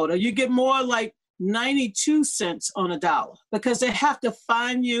persuadable voter, you get more like 92 cents on a dollar, because they have to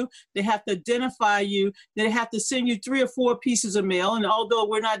find you, they have to identify you, they have to send you 3 or 4 pieces of mail. And although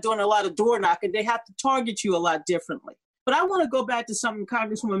we're not doing a lot of door knocking, they have to target you a lot differently. But I want to go back to something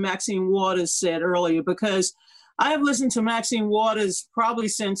Congresswoman Maxine Waters said earlier, because I have listened to Maxine Waters probably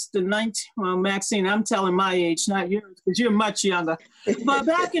since Maxine, I'm telling my age, not yours, because you're much younger, but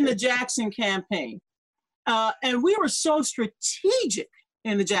back in the Jackson campaign. And we were so strategic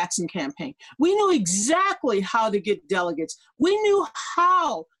in the Jackson campaign. We knew exactly how to get delegates. We knew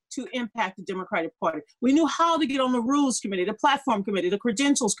how to impact the Democratic Party. We knew how to get on the Rules Committee, the Platform Committee, the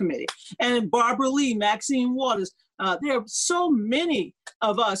Credentials Committee. And Barbara Lee, Maxine Waters, there are so many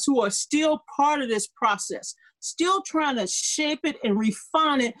of us who are still part of this process, still trying to shape it and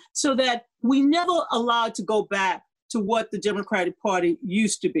refine it so that we never allow it to go back to what the Democratic Party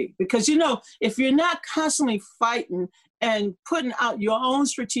used to be. Because, you know, if you're not constantly fighting and putting out your own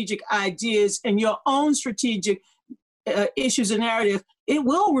strategic ideas and your own strategic issues and narrative, it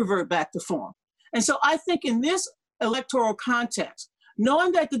will revert back to form. And so I think in this electoral context,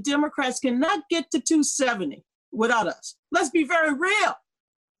 knowing that the Democrats cannot get to 270 without us, let's be very real.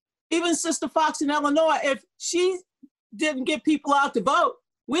 Even Sister FOXX in Illinois, if she didn't get people out to vote,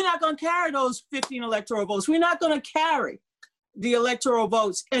 we're not going to carry those 15 electoral votes. We're not going to carry the electoral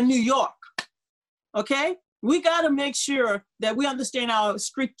votes in New York, okay? We got to make sure that we understand our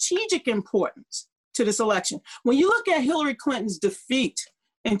strategic importance to this election. When you look at Hillary Clinton's defeat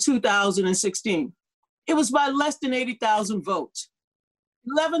in 2016, it was by less than 80,000 votes.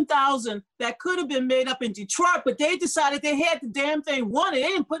 11,000 that could have been made up in Detroit, but they decided they had the damn thing won. They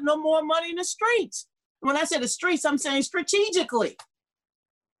didn't put no more money in the streets. When I say the streets, I'm saying strategically.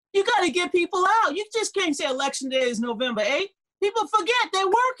 You got to get people out. You just can't say election day is November 8th. People forget they're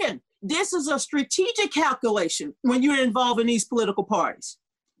working. This is a strategic calculation when you're involved in these political parties.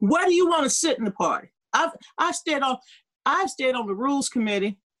 Where do you want to sit in the party? I've stayed on the Rules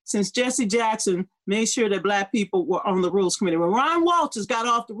Committee since Jesse Jackson made sure that Black people were on the Rules Committee. When Ron Walters got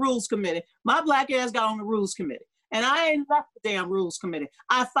off the Rules Committee, my Black ass got on the Rules Committee. And I ain't left the damn Rules Committee.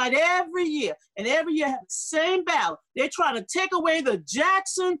 I fight every year, and every year I have the same battle. They're trying to take away the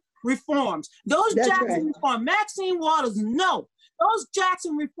Jackson reforms. Those Jackson reforms, Maxine Waters, no. Those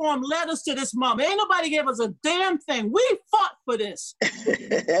Jackson reform led us to this moment. Ain't nobody gave us a damn thing. We fought for this.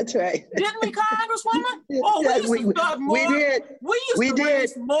 That's right. Didn't we, Congresswoman? Oh, we used to start more. We did. We used to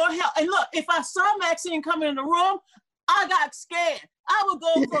raise more help. And look, if I saw Maxine coming in the room, I got scared. I would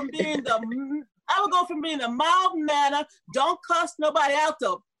go from being the mild manner, don't cuss nobody out,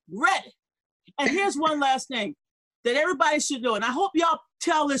 to ready. And here's one last thing that everybody should know, and I hope y'all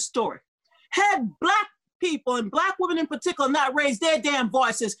tell this story. Had Black people, and Black women in particular, not raised their damn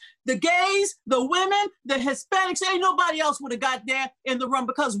voices, the gays, the women, the Hispanics, ain't nobody else would have got there in the room,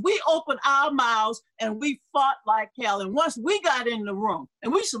 because we opened our mouths and we fought like hell. And once we got in the room,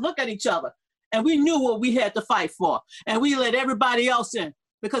 and we used to look at each other, and we knew what we had to fight for, and we let everybody else in,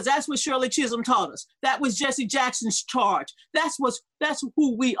 because that's what Shirley Chisholm taught us. That was Jesse Jackson's charge. That's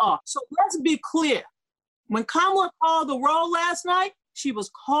who we are. So let's be clear. When Kamala called the roll last night, she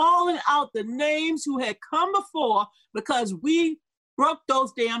was calling out the names who had come before, because we broke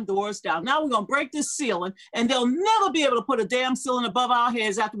those damn doors down. Now we're going to break this ceiling, and they'll never be able to put a damn ceiling above our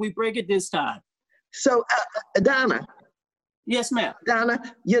heads after we break it this time. So, Donna. Yes, ma'am. Donna,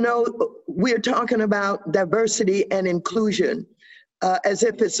 you know, we're talking about diversity and inclusion as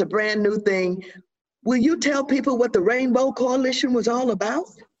if it's a brand new thing. Will you tell people what the Rainbow Coalition was all about?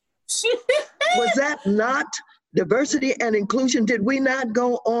 Was that not diversity and inclusion? Did we not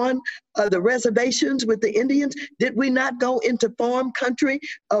go on the reservations with the Indians? Did we not go into farm country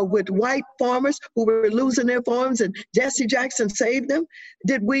with white farmers who were losing their farms, and Jesse Jackson saved them?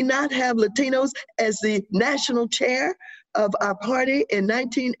 Did we not have Latinos as the national chair of our party in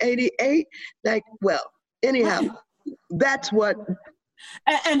 1988? Like, well, anyhow, that's what.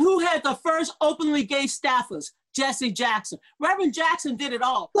 And who had the first openly gay staffers? Jesse Jackson. Reverend Jackson did it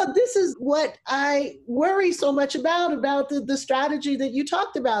all. Well, this is what I worry so much about the strategy that you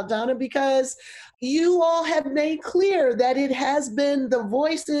talked about, Donna, because you all have made clear that it has been the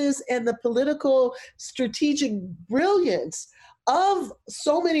voices and the political strategic brilliance of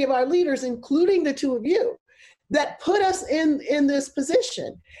so many of our leaders, including the two of you, that put us in this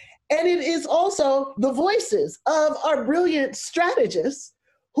position. And it is also the voices of our brilliant strategists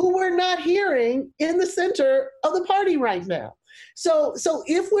who we're not hearing in the center of the party right now. So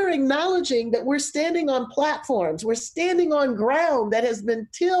if we're acknowledging that we're standing on platforms, we're standing on ground that has been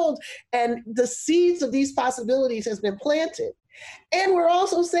tilled and the seeds of these possibilities has been planted, and we're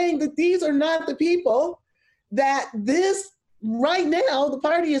also saying that these are not the people that this right now the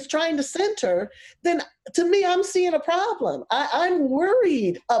party is trying to center, then to me, I'm seeing a problem. I'm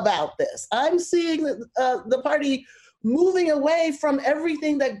worried about this. I'm seeing the party moving away from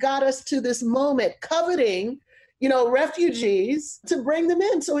everything that got us to this moment, coveting, refugees to bring them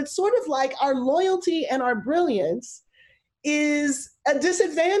in. So it's sort of like our loyalty and our brilliance is a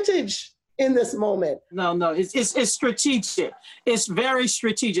disadvantage in this moment. No, it's strategic. It's very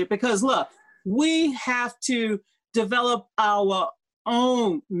strategic because look, we have to develop our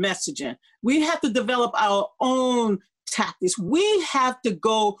own messaging. We have to develop our own tactics. We have to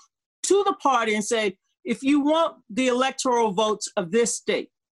go to the party and say, if you want the electoral votes of this state,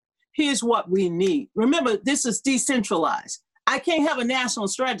 here's what we need. Remember, this is decentralized. I can't have a national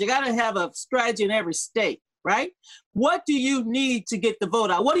strategy. I gotta have a strategy in every state, right? What do you need to get the vote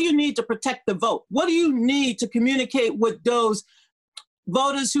out? What do you need to protect the vote? What do you need to communicate with those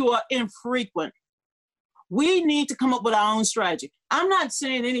voters who are infrequent? We need to come up with our own strategy. I'm not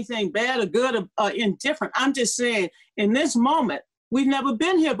saying anything bad or good or indifferent. I'm just saying in this moment, we've never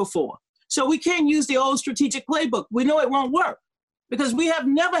been here before. So we can't use the old strategic playbook. We know it won't work because we have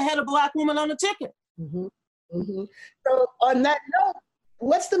never had a Black woman on the ticket. Mm-hmm. Mm-hmm. So on that note,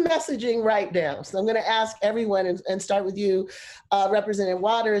 what's the messaging right now? So I'm going to ask everyone and start with you, Representative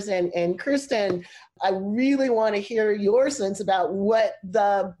Waters and KIRSTEN. I really want to hear your sense about what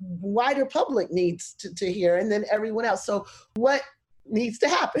the wider public needs to hear, and then everyone else. So what needs to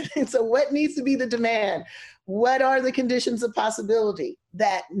happen? And so what needs to be the demand? What are the conditions of possibility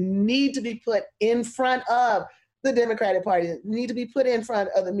that need to be put in front of the Democratic Party, that need to be put in front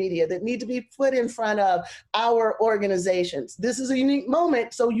of the media, that need to be put in front of our organizations? This is a unique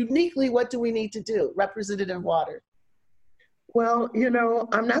moment. So uniquely, what do we need to do? Representative Waters. Well,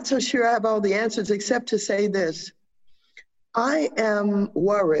 I'm not so sure I have all the answers except to say this. I am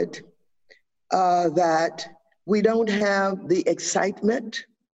worried that we don't have the excitement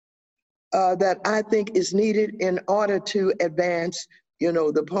that I think is needed in order to advance,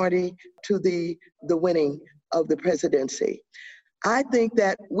 the party to the winning of the presidency. I think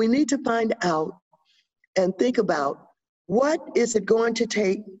that we need to find out and think about what is it going to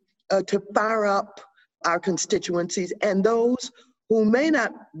take to fire up our constituencies and those who may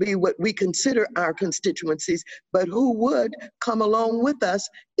not be what we consider our constituencies, but who would come along with us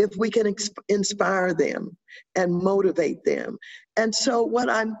if we can inspire them and motivate them. And so what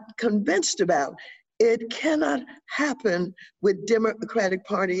I'm convinced about, it cannot happen with Democratic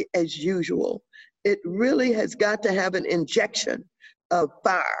Party as usual. It really has got to have an injection of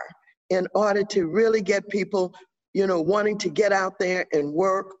fire in order to really get people, wanting to get out there and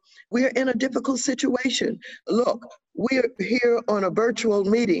work. We're in a difficult situation. Look, we're here on a virtual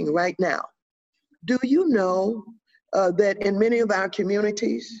meeting right now. Do you know that in many of our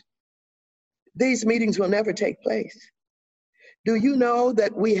communities, these meetings will never take place? Do you know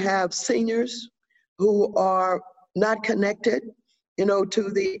that we have seniors who are not connected, to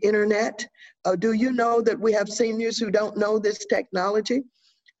the internet? Do you know that we have seniors who don't know this technology?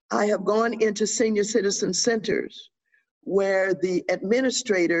 I have gone into senior citizen centers where the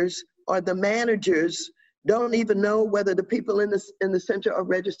administrators or the managers don't even know whether the people in the center are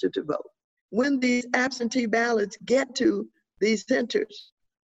registered to vote. When these absentee ballots get to these centers,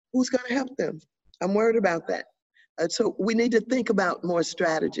 who's going to help them? I'm worried about that. So we need to think about more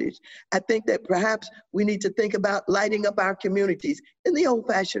strategies. I think that perhaps we need to think about lighting up our communities in the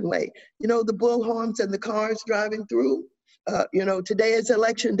old-fashioned way. The bullhorns and the cars driving through. Today is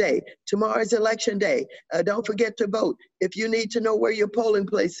election day. Tomorrow is election day. Don't forget to vote. If you need to know where your polling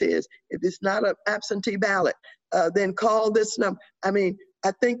place is, if it's not an absentee ballot, then call this number. I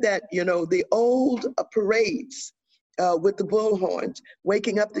think that, the old parades with the bullhorns,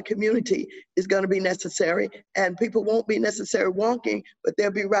 waking up the community is going to be necessary, and people won't be necessarily walking, but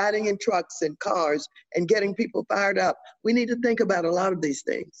they'll be riding in trucks and cars and getting people fired up. We need to think about a lot of these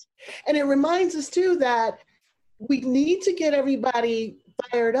things. And it reminds us too that we need to get everybody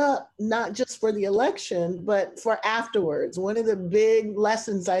fired up, not just for the election, but for afterwards. One of the big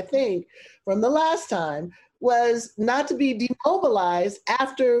lessons, I think, from the last time was not to be demobilized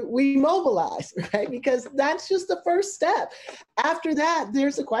after we mobilize, right? Because that's just the first step. After that,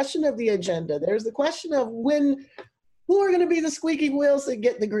 there's a question of the agenda. There's the question of when who are going to be the squeaky wheels that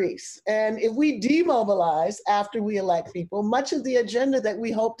get the grease? And if we demobilize after we elect people, much of the agenda that we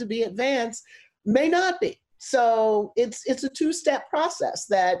hope to be advanced may not be. So it's a two-step process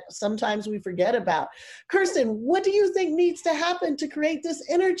that sometimes we forget about. Kirsten, what do you think needs to happen to create this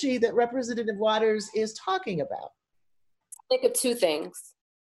energy that Representative Waters is talking about? I think of two things.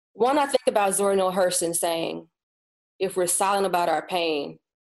 One, I think about Zora Neale Hurston saying, if we're silent about our pain,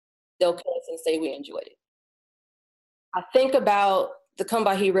 they'll kill us and say we enjoyed it. I think about the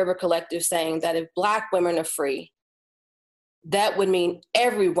Combahee River Collective saying that if Black women are free, that would mean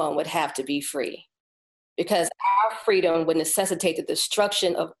everyone would have to be free, because our freedom would necessitate the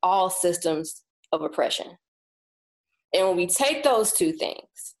destruction of all systems of oppression. And when we take those two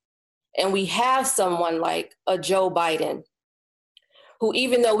things, and we have someone like a Joe Biden, who,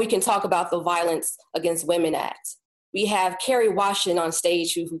 even though we can talk about the Violence Against Women Act, we have Kerry Washington on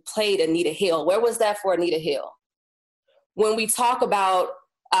stage who played Anita Hill. Where was that for Anita Hill? When we talk about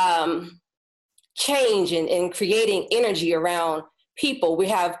change and creating energy around people, we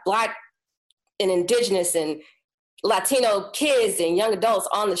have Black and Indigenous and Latino kids and young adults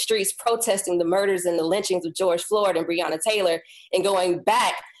on the streets protesting the murders and the lynchings of George Floyd and Breonna Taylor, and going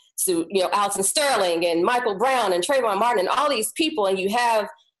back to, Alton Sterling and Michael Brown and Trayvon Martin and all these people. And you have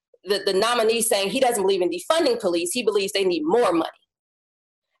the nominee saying he doesn't believe in defunding police, he believes they need more money.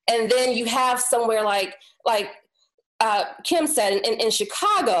 And then you have somewhere like Kim said in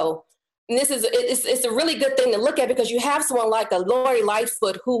Chicago, and it's a really good thing to look at, because you have someone like a Lori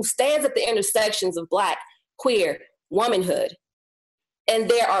Lightfoot who stands at the intersections of Black, queer, womanhood. And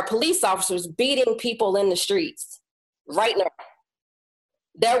there are police officers beating people in the streets right now.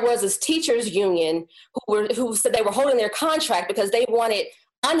 There was this teachers union who said they were holding their contract because they wanted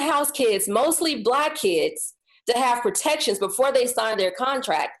unhoused kids, mostly Black kids, to have protections before they signed their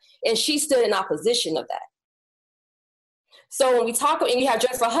contract. And she stood in opposition of that. So when we talk, and you have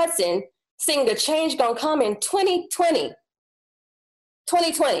Jennifer Hudson saying the change gonna come in 2020.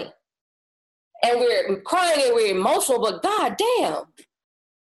 And we're crying and we're emotional, but God damn,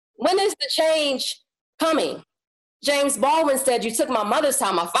 when is the change coming? James Baldwin said, you took my mother's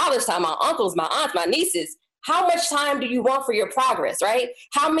time, my father's time, my uncles, my aunts, my nieces. How much time do you want for your progress, right?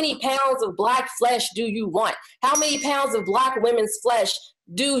 How many pounds of Black flesh do you want? How many pounds of Black women's flesh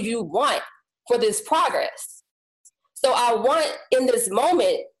do you want for this progress? So I want, in this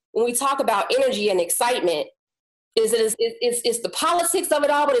moment, when we talk about energy and excitement, it's the politics of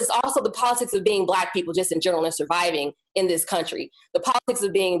it all, but it's also the politics of being Black people just in general and surviving in this country. The politics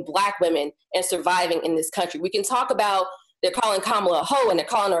of being Black women and surviving in this country. We can talk about, they're calling Kamala a hoe and they're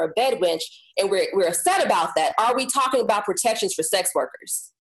calling her a bed wench, and we're upset about that. Are we talking about protections for sex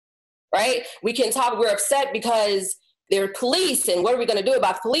workers, right? We can talk, we're upset because they're police, and what are we gonna do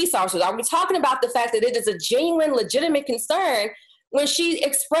about police officers? Are we talking about the fact that it is a genuine, legitimate concern when she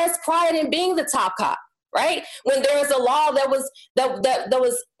expressed pride in being the top cop? Right? When there was a law that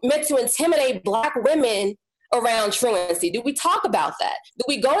was meant to intimidate Black women around truancy, do we talk about that? Do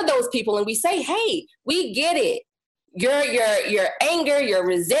we go to those people and we say, hey, we get it. Your anger, your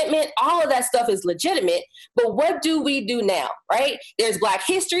resentment, all of that stuff is legitimate, but what do we do now, right? There's Black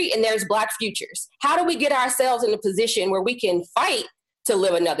history and there's Black futures. How do we get ourselves in a position where we can fight to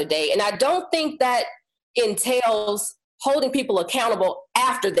live another day? And I don't think that entails holding people accountable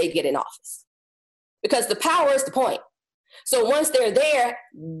after they get in office, because the power is the point. So once they're there,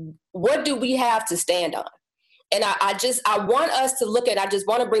 what do we have to stand on? And I want us to look at, I just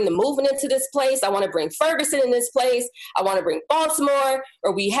want to bring the movement into this place. I want to bring Ferguson in this place. I want to bring Baltimore,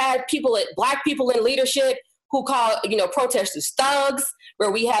 where we had Black people in leadership who call, protesters thugs, where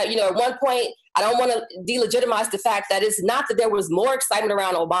we had, at one point, I don't want to delegitimize the fact that it's not that there was more excitement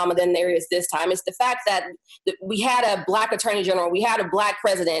around Obama than there is this time. It's the fact that we had a Black attorney general, we had a Black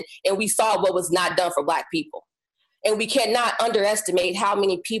president, and we saw what was not done for Black people. And we cannot underestimate how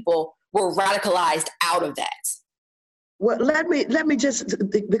many people were radicalized out of that. Well, let me just,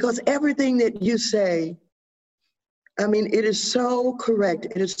 because everything that you say, I mean, it is so correct.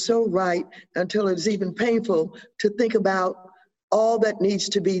 It is so right, until it's even painful to think about all that needs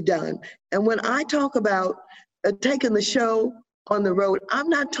to be done. And when I talk about taking the show on the road, I'm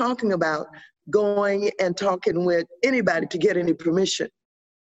not talking about going and talking with anybody to get any permission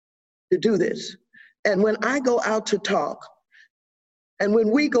to do this. And when I go out to talk, and when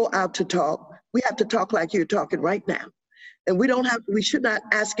we go out to talk, we have to talk like you're talking right now. And we should not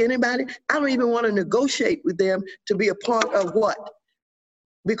ask anybody. I don't even want to negotiate with them to be a part of what?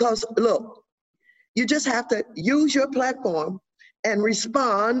 Because look, you just have to use your platform and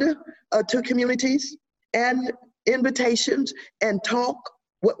respond to communities and invitations and talk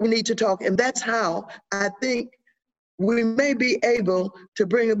what we need to talk. And that's how I think we may be able to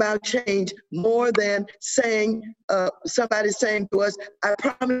bring about change more than saying, somebody saying to us, I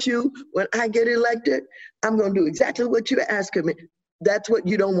promise you, when I get elected, I'm going to do exactly what you're asking me. That's what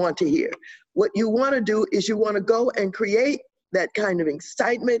you don't want to hear. What you want to do is you want to go and create that kind of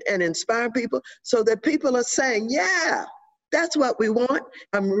excitement and inspire people so that people are saying, yeah, that's what we want.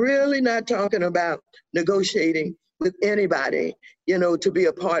 I'm really not talking about negotiating with anybody, you know, to be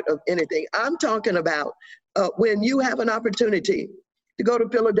a part of anything. I'm talking about when you have an opportunity to go to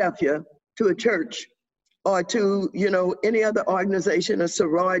Philadelphia to a church or to, you know, any other organization, a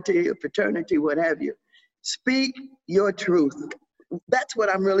sorority, a fraternity, what have you, speak your truth. That's what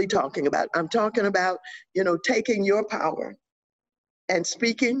I'm really talking about. I'm talking about, you know, taking your power and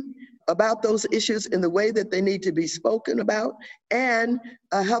speaking about those issues in the way that they need to be spoken about, and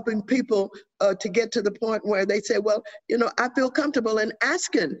helping people to get to the point where they say, well, you know, I feel comfortable in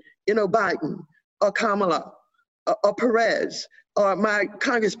asking, you know, Biden or Kamala or Perez or my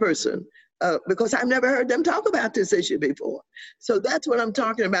congressperson, because I've never heard them talk about this issue before. So that's what I'm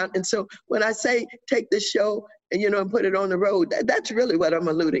talking about. And so when I say take this show and, you know, and put it on the road, that's really what I'm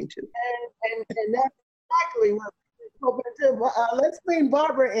alluding to. And that's exactly what we're hoping to. Let's bring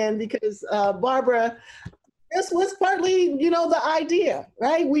Barbara in, because Barbara, this was partly, you know, the idea,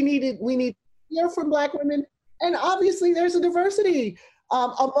 right? We need to hear from Black women, and obviously there's a diversity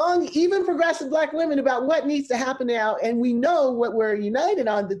among even progressive Black women about what needs to happen now, and we know what we're united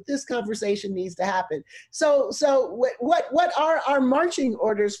on, that this conversation needs to happen. So what are our marching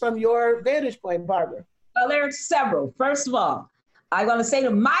orders from your vantage point, Barbara? Well, there are several. First of all, I'm going to say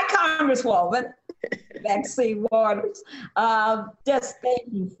to my Congresswoman, Maxine Waters, just thank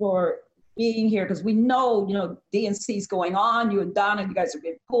you for being here, because we know, you know, DNC is going on. You and Donna, you guys are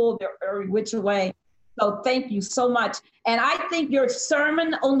being pulled every which way. So thank you so much. And I think your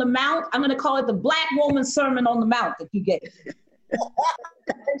Sermon on the Mount, I'm going to call it the Black Woman Sermon on the Mount that you gave.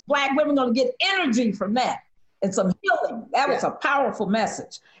 Black women are going to get energy from that and some healing. That was a powerful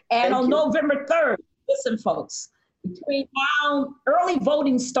message. And on November 3rd, listen, folks, between now, early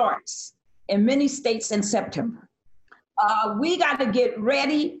voting starts in many states in September. We got to get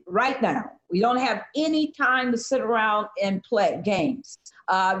ready right now. We don't have any time to sit around and play games.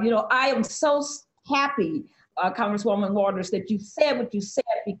 You know, I am so happy, Congresswoman Waters, that you said what you said,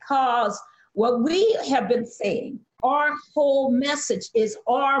 because what we have been saying, our whole message is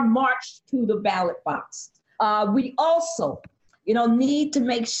our march to the ballot box. We also, you know, need to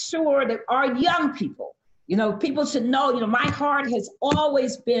make sure that our young people, you know, people should know, you know, my heart has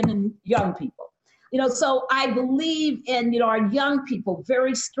always been in young people. You know, so I believe in, you know, our young people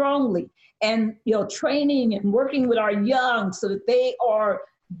very strongly, and, you know, training and working with our young so that they are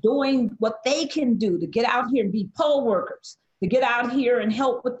doing what they can do to get out here and be poll workers, to get out here and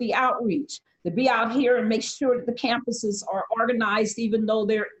help with the outreach, to be out here and make sure that the campuses are organized, even though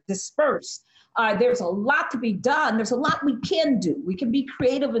they're dispersed. There's a lot to be done. There's a lot we can do. We can be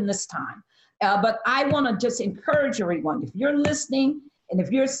creative in this time. But I want to just encourage everyone, if you're listening and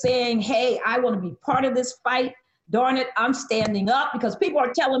if you're saying, hey, I want to be part of this fight, darn it, I'm standing up, because people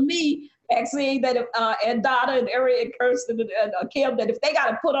are telling me, Maxine, that if, and Donna and Eric and Kirsten and Kim, that if they got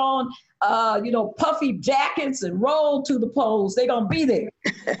to put on, you know, puffy jackets and roll to the polls, they're going to be there.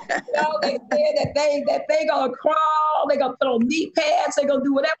 You know, they said that they going to crawl, they're going to put on knee pads, they're going to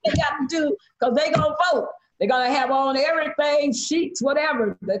do whatever they got to do, because they're going to vote. They're going to have on everything, sheets,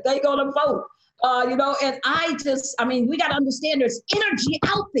 whatever, that they're going to vote. You know, and I mean, we got to understand there's energy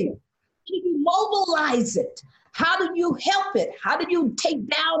out there. How do you mobilize it? How do you help it? How do you take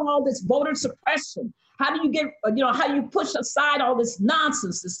down all this voter suppression? How do you get, you know, how do you push aside all this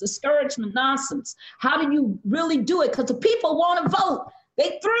nonsense, this discouragement nonsense? How do you really do it? Because the people want to vote.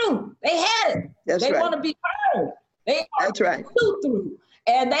 They through. They had it. They want to be heard. They are through.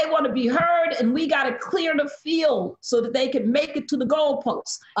 And they want to be heard, and we got to clear the field so that they can make it to the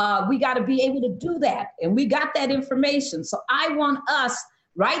goalposts. We got to be able to do that, and we got that information. So I want us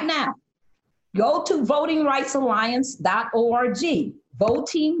right now, go to votingrightsalliance.org,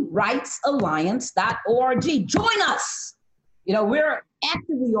 votingrightsalliance.org. Join us. You know, we're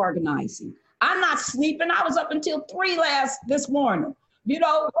actively organizing. I'm not sleeping. I was up until 3 this morning, you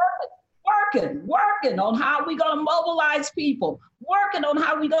know, working on how we're going to mobilize people, working on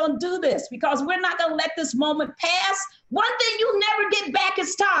how we're going to do this, because we're not going to let this moment pass. One thing you never get back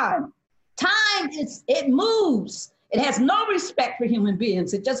is time. Time, it moves. It has no respect for human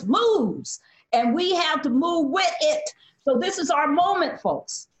beings. It just moves. And we have to move with it. So this is our moment,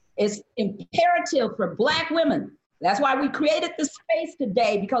 folks. It's imperative for Black women. That's why we created this space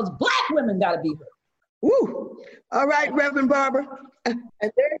today, because Black women got to be heard. Woo! All right, Reverend Barbara. And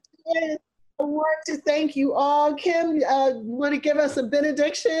there she is, a want to thank you all. Kim, want to give us a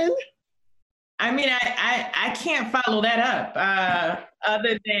benediction? I mean, I can't follow that up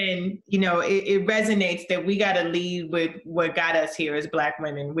other than, you know, it resonates that we got to lead with what got us here as Black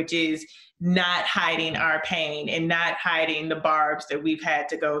women, which is not hiding our pain and not hiding the barbs that we've had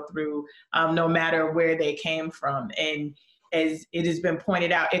to go through, no matter where they came from. And as it has been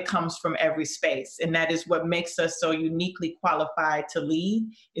pointed out, it comes from every space. And that is what makes us so uniquely qualified to lead,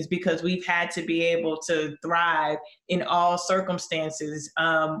 is because we've had to be able to thrive in all circumstances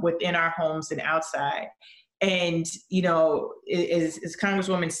within our homes and outside. And, you know, as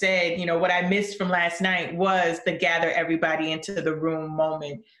Congresswoman said, you know, what I missed from last night was the gather everybody into the room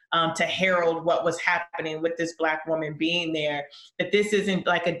moment, to herald what was happening with this Black woman being there, that this isn't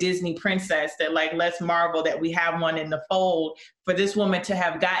like a Disney princess, that like, let's marvel that we have one in the fold. For this woman to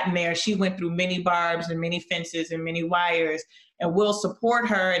have gotten there, she went through many barbs and many fences and many wires, and we'll support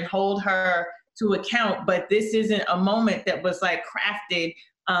her and hold her to account. But this isn't a moment that was like crafted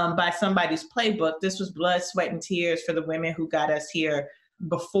by somebody's playbook. This was blood, sweat, and tears for the women who got us here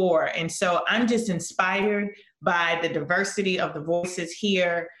before. And so I'm just inspired by the diversity of the voices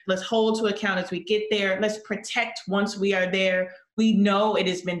here. Let's hold to account as we get there. Let's protect once we are there. We know it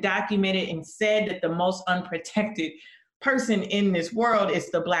has been documented and said that the most unprotected person in this world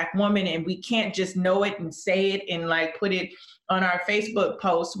is the Black woman, and we can't just know it and say it and like put it on our Facebook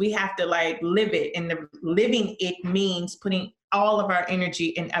posts. We have to like live it, and the living it means putting all of our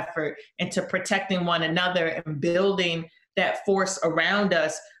energy and effort into protecting one another and building that force around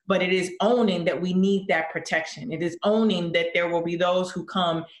us. But it is owning that we need that protection. It is owning that there will be those who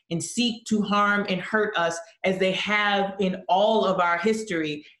come and seek to harm and hurt us, as they have in all of our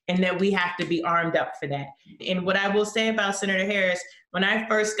history, and that we have to be armed up for that. And what I will say about Senator Harris, when I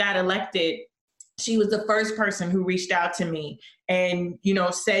first got elected, she was the first person who reached out to me and, you know,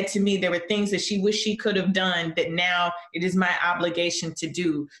 said to me there were things that she wished she could have done that now it is my obligation to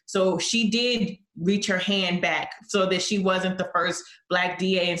do. So she did reach her hand back, so that she wasn't the first Black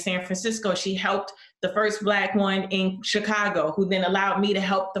DA in San Francisco. She helped the first Black one in Chicago, who then allowed me to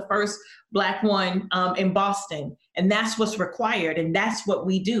help the first Black one in Boston. And that's what's required, and that's what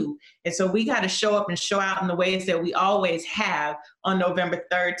we do. And so we got to show up and show out in the ways that we always have on November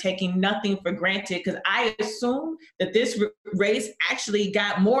 3rd, taking nothing for granted, because I assume that this race actually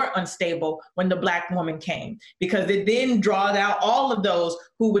got more unstable when the Black woman came, because it then draws out all of those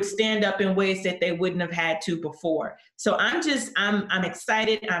who would stand up in ways that they wouldn't have had to before. So I'm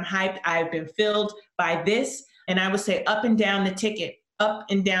excited, I'm hyped, I've been filled by this, and I would say up and down the ticket. Up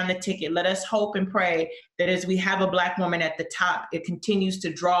and down the ticket. Let us hope and pray that as we have a Black woman at the top, it continues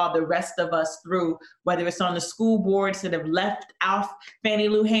to draw the rest of us through, whether it's on the school boards that have left off Fannie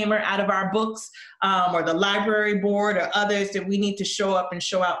Lou Hamer out of our books, or the library board, or others, that we need to show up and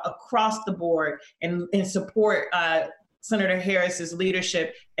show out across the board and support Senator Harris's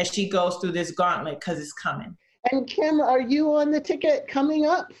leadership as she goes through this gauntlet, because it's coming. And Kim, are you on the ticket coming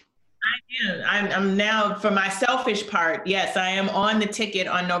up? I am. I'm now, for my selfish part, yes, I am on the ticket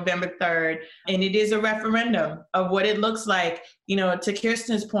on November 3rd. And it is a referendum of what it looks like. You know, to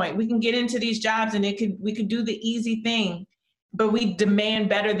Kirsten's point, we can get into these jobs and we could do the easy thing, but we demand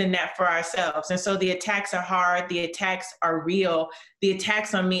better than that for ourselves. And so the attacks are hard, the attacks are real, the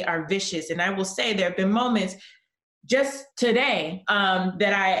attacks on me are vicious. And I will say there have been moments just today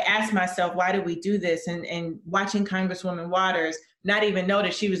that I asked myself, why did we do this? And watching Congresswoman Waters not even know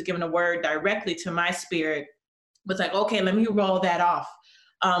that she was giving a word directly to my spirit was like, okay, let me roll that off.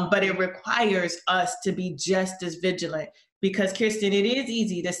 But it requires us to be just as vigilant, because Kirsten, it is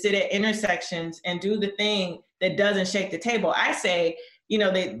easy to sit at intersections and do the thing that doesn't shake the table. I say, you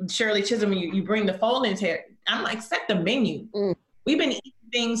know, Shirley Chisholm, you bring the fold-ins here. I'm like, set the menu. We've been eating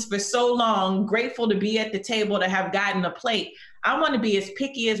things for so long, grateful to be at the table, to have gotten a plate. I want to be as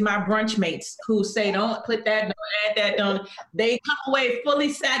picky as my brunch mates who say, don't put that, don't add that, don't. They come away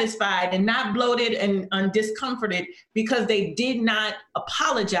fully satisfied and not bloated and discomforted, because they did not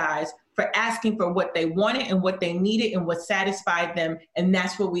apologize for asking for what they wanted and what they needed and what satisfied them. And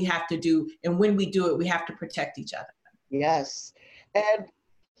that's what we have to do. And when we do it, we have to protect each other. Yes. And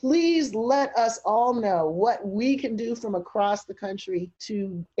please let us all know what we can do from across the country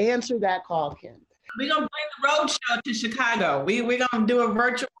to answer that call, Kim. We're going to bring the road show to Chicago. We're going to do a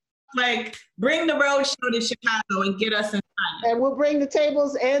virtual, like, bring the road show to Chicago and get us inside. And we'll bring the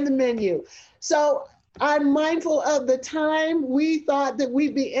tables and the menu. So I'm mindful of the time. We thought that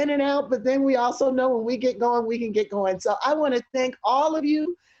we'd be in and out, but then we also know when we get going, we can get going. So I want to thank all of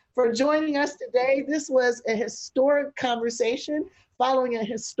you for joining us today. This was a historic conversation following a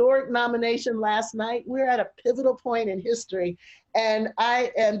historic nomination last night. We're at a pivotal point in history, And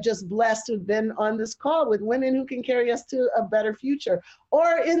I am just blessed to have been on this call with women who can carry us to a better future.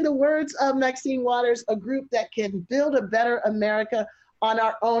 Or in the words of Maxine Waters, a group that can build a better America on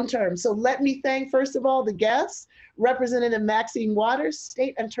our own terms. So let me thank, first of all, the guests, Representative Maxine Waters,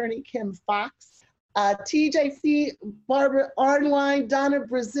 State Attorney Kim FOXX, TJC, Barbara ARNWINE, DONNA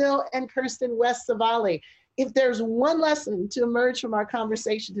BRAZILE, and KIRSTEN West SAVALI. If there's one lesson to emerge from our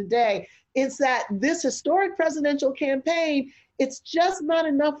conversation today, it's that this historic presidential campaign, it's just not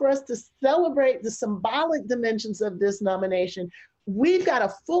enough for us to celebrate the symbolic dimensions of this nomination. We've got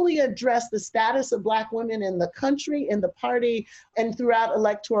to fully address the status of Black women in the country, in the party, and throughout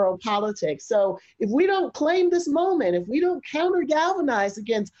electoral politics. So if we don't claim this moment, if we don't counter-galvanize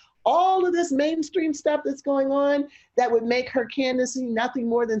against all of this mainstream stuff that's going on that would make her candidacy nothing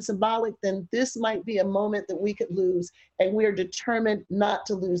more than symbolic, then this might be a moment that we could lose, and we're determined not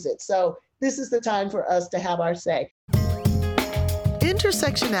to lose it. So this is the time for us to have our say.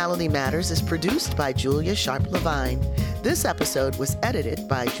 Intersectionality Matters is produced by Julia Sharpe-Levine. This episode was edited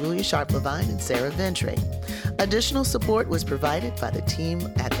by Julia Sharpe-Levine and Sarah Ventre. Additional support was provided by the team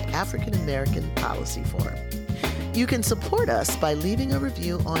at the African American Policy Forum. You can support us by leaving a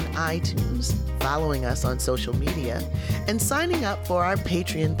review on iTunes, following us on social media, and signing up for our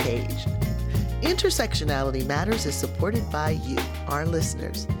Patreon page. Intersectionality Matters is supported by you, our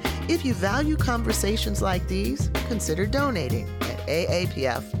listeners. If you value conversations like these, consider donating at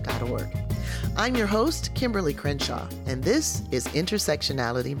aapf.org. I'm your host, Kimberlé Crenshaw, and this is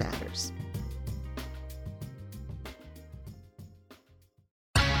Intersectionality Matters.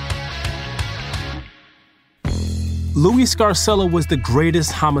 Louis Scarcella was the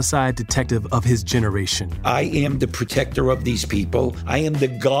greatest homicide detective of his generation. I am the protector of these people. I am the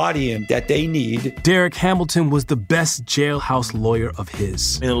guardian that they need. Derek Hamilton was the best jailhouse lawyer of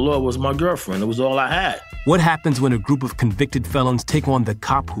his. And the law was my girlfriend. It was all I had. What happens when a group of convicted felons take on the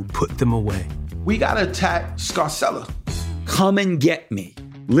cop who put them away? We gotta attack Scarcella. Come and get me.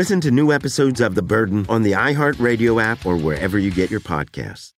 Listen to new episodes of The Burden on the iHeartRadio app or wherever you get your podcasts.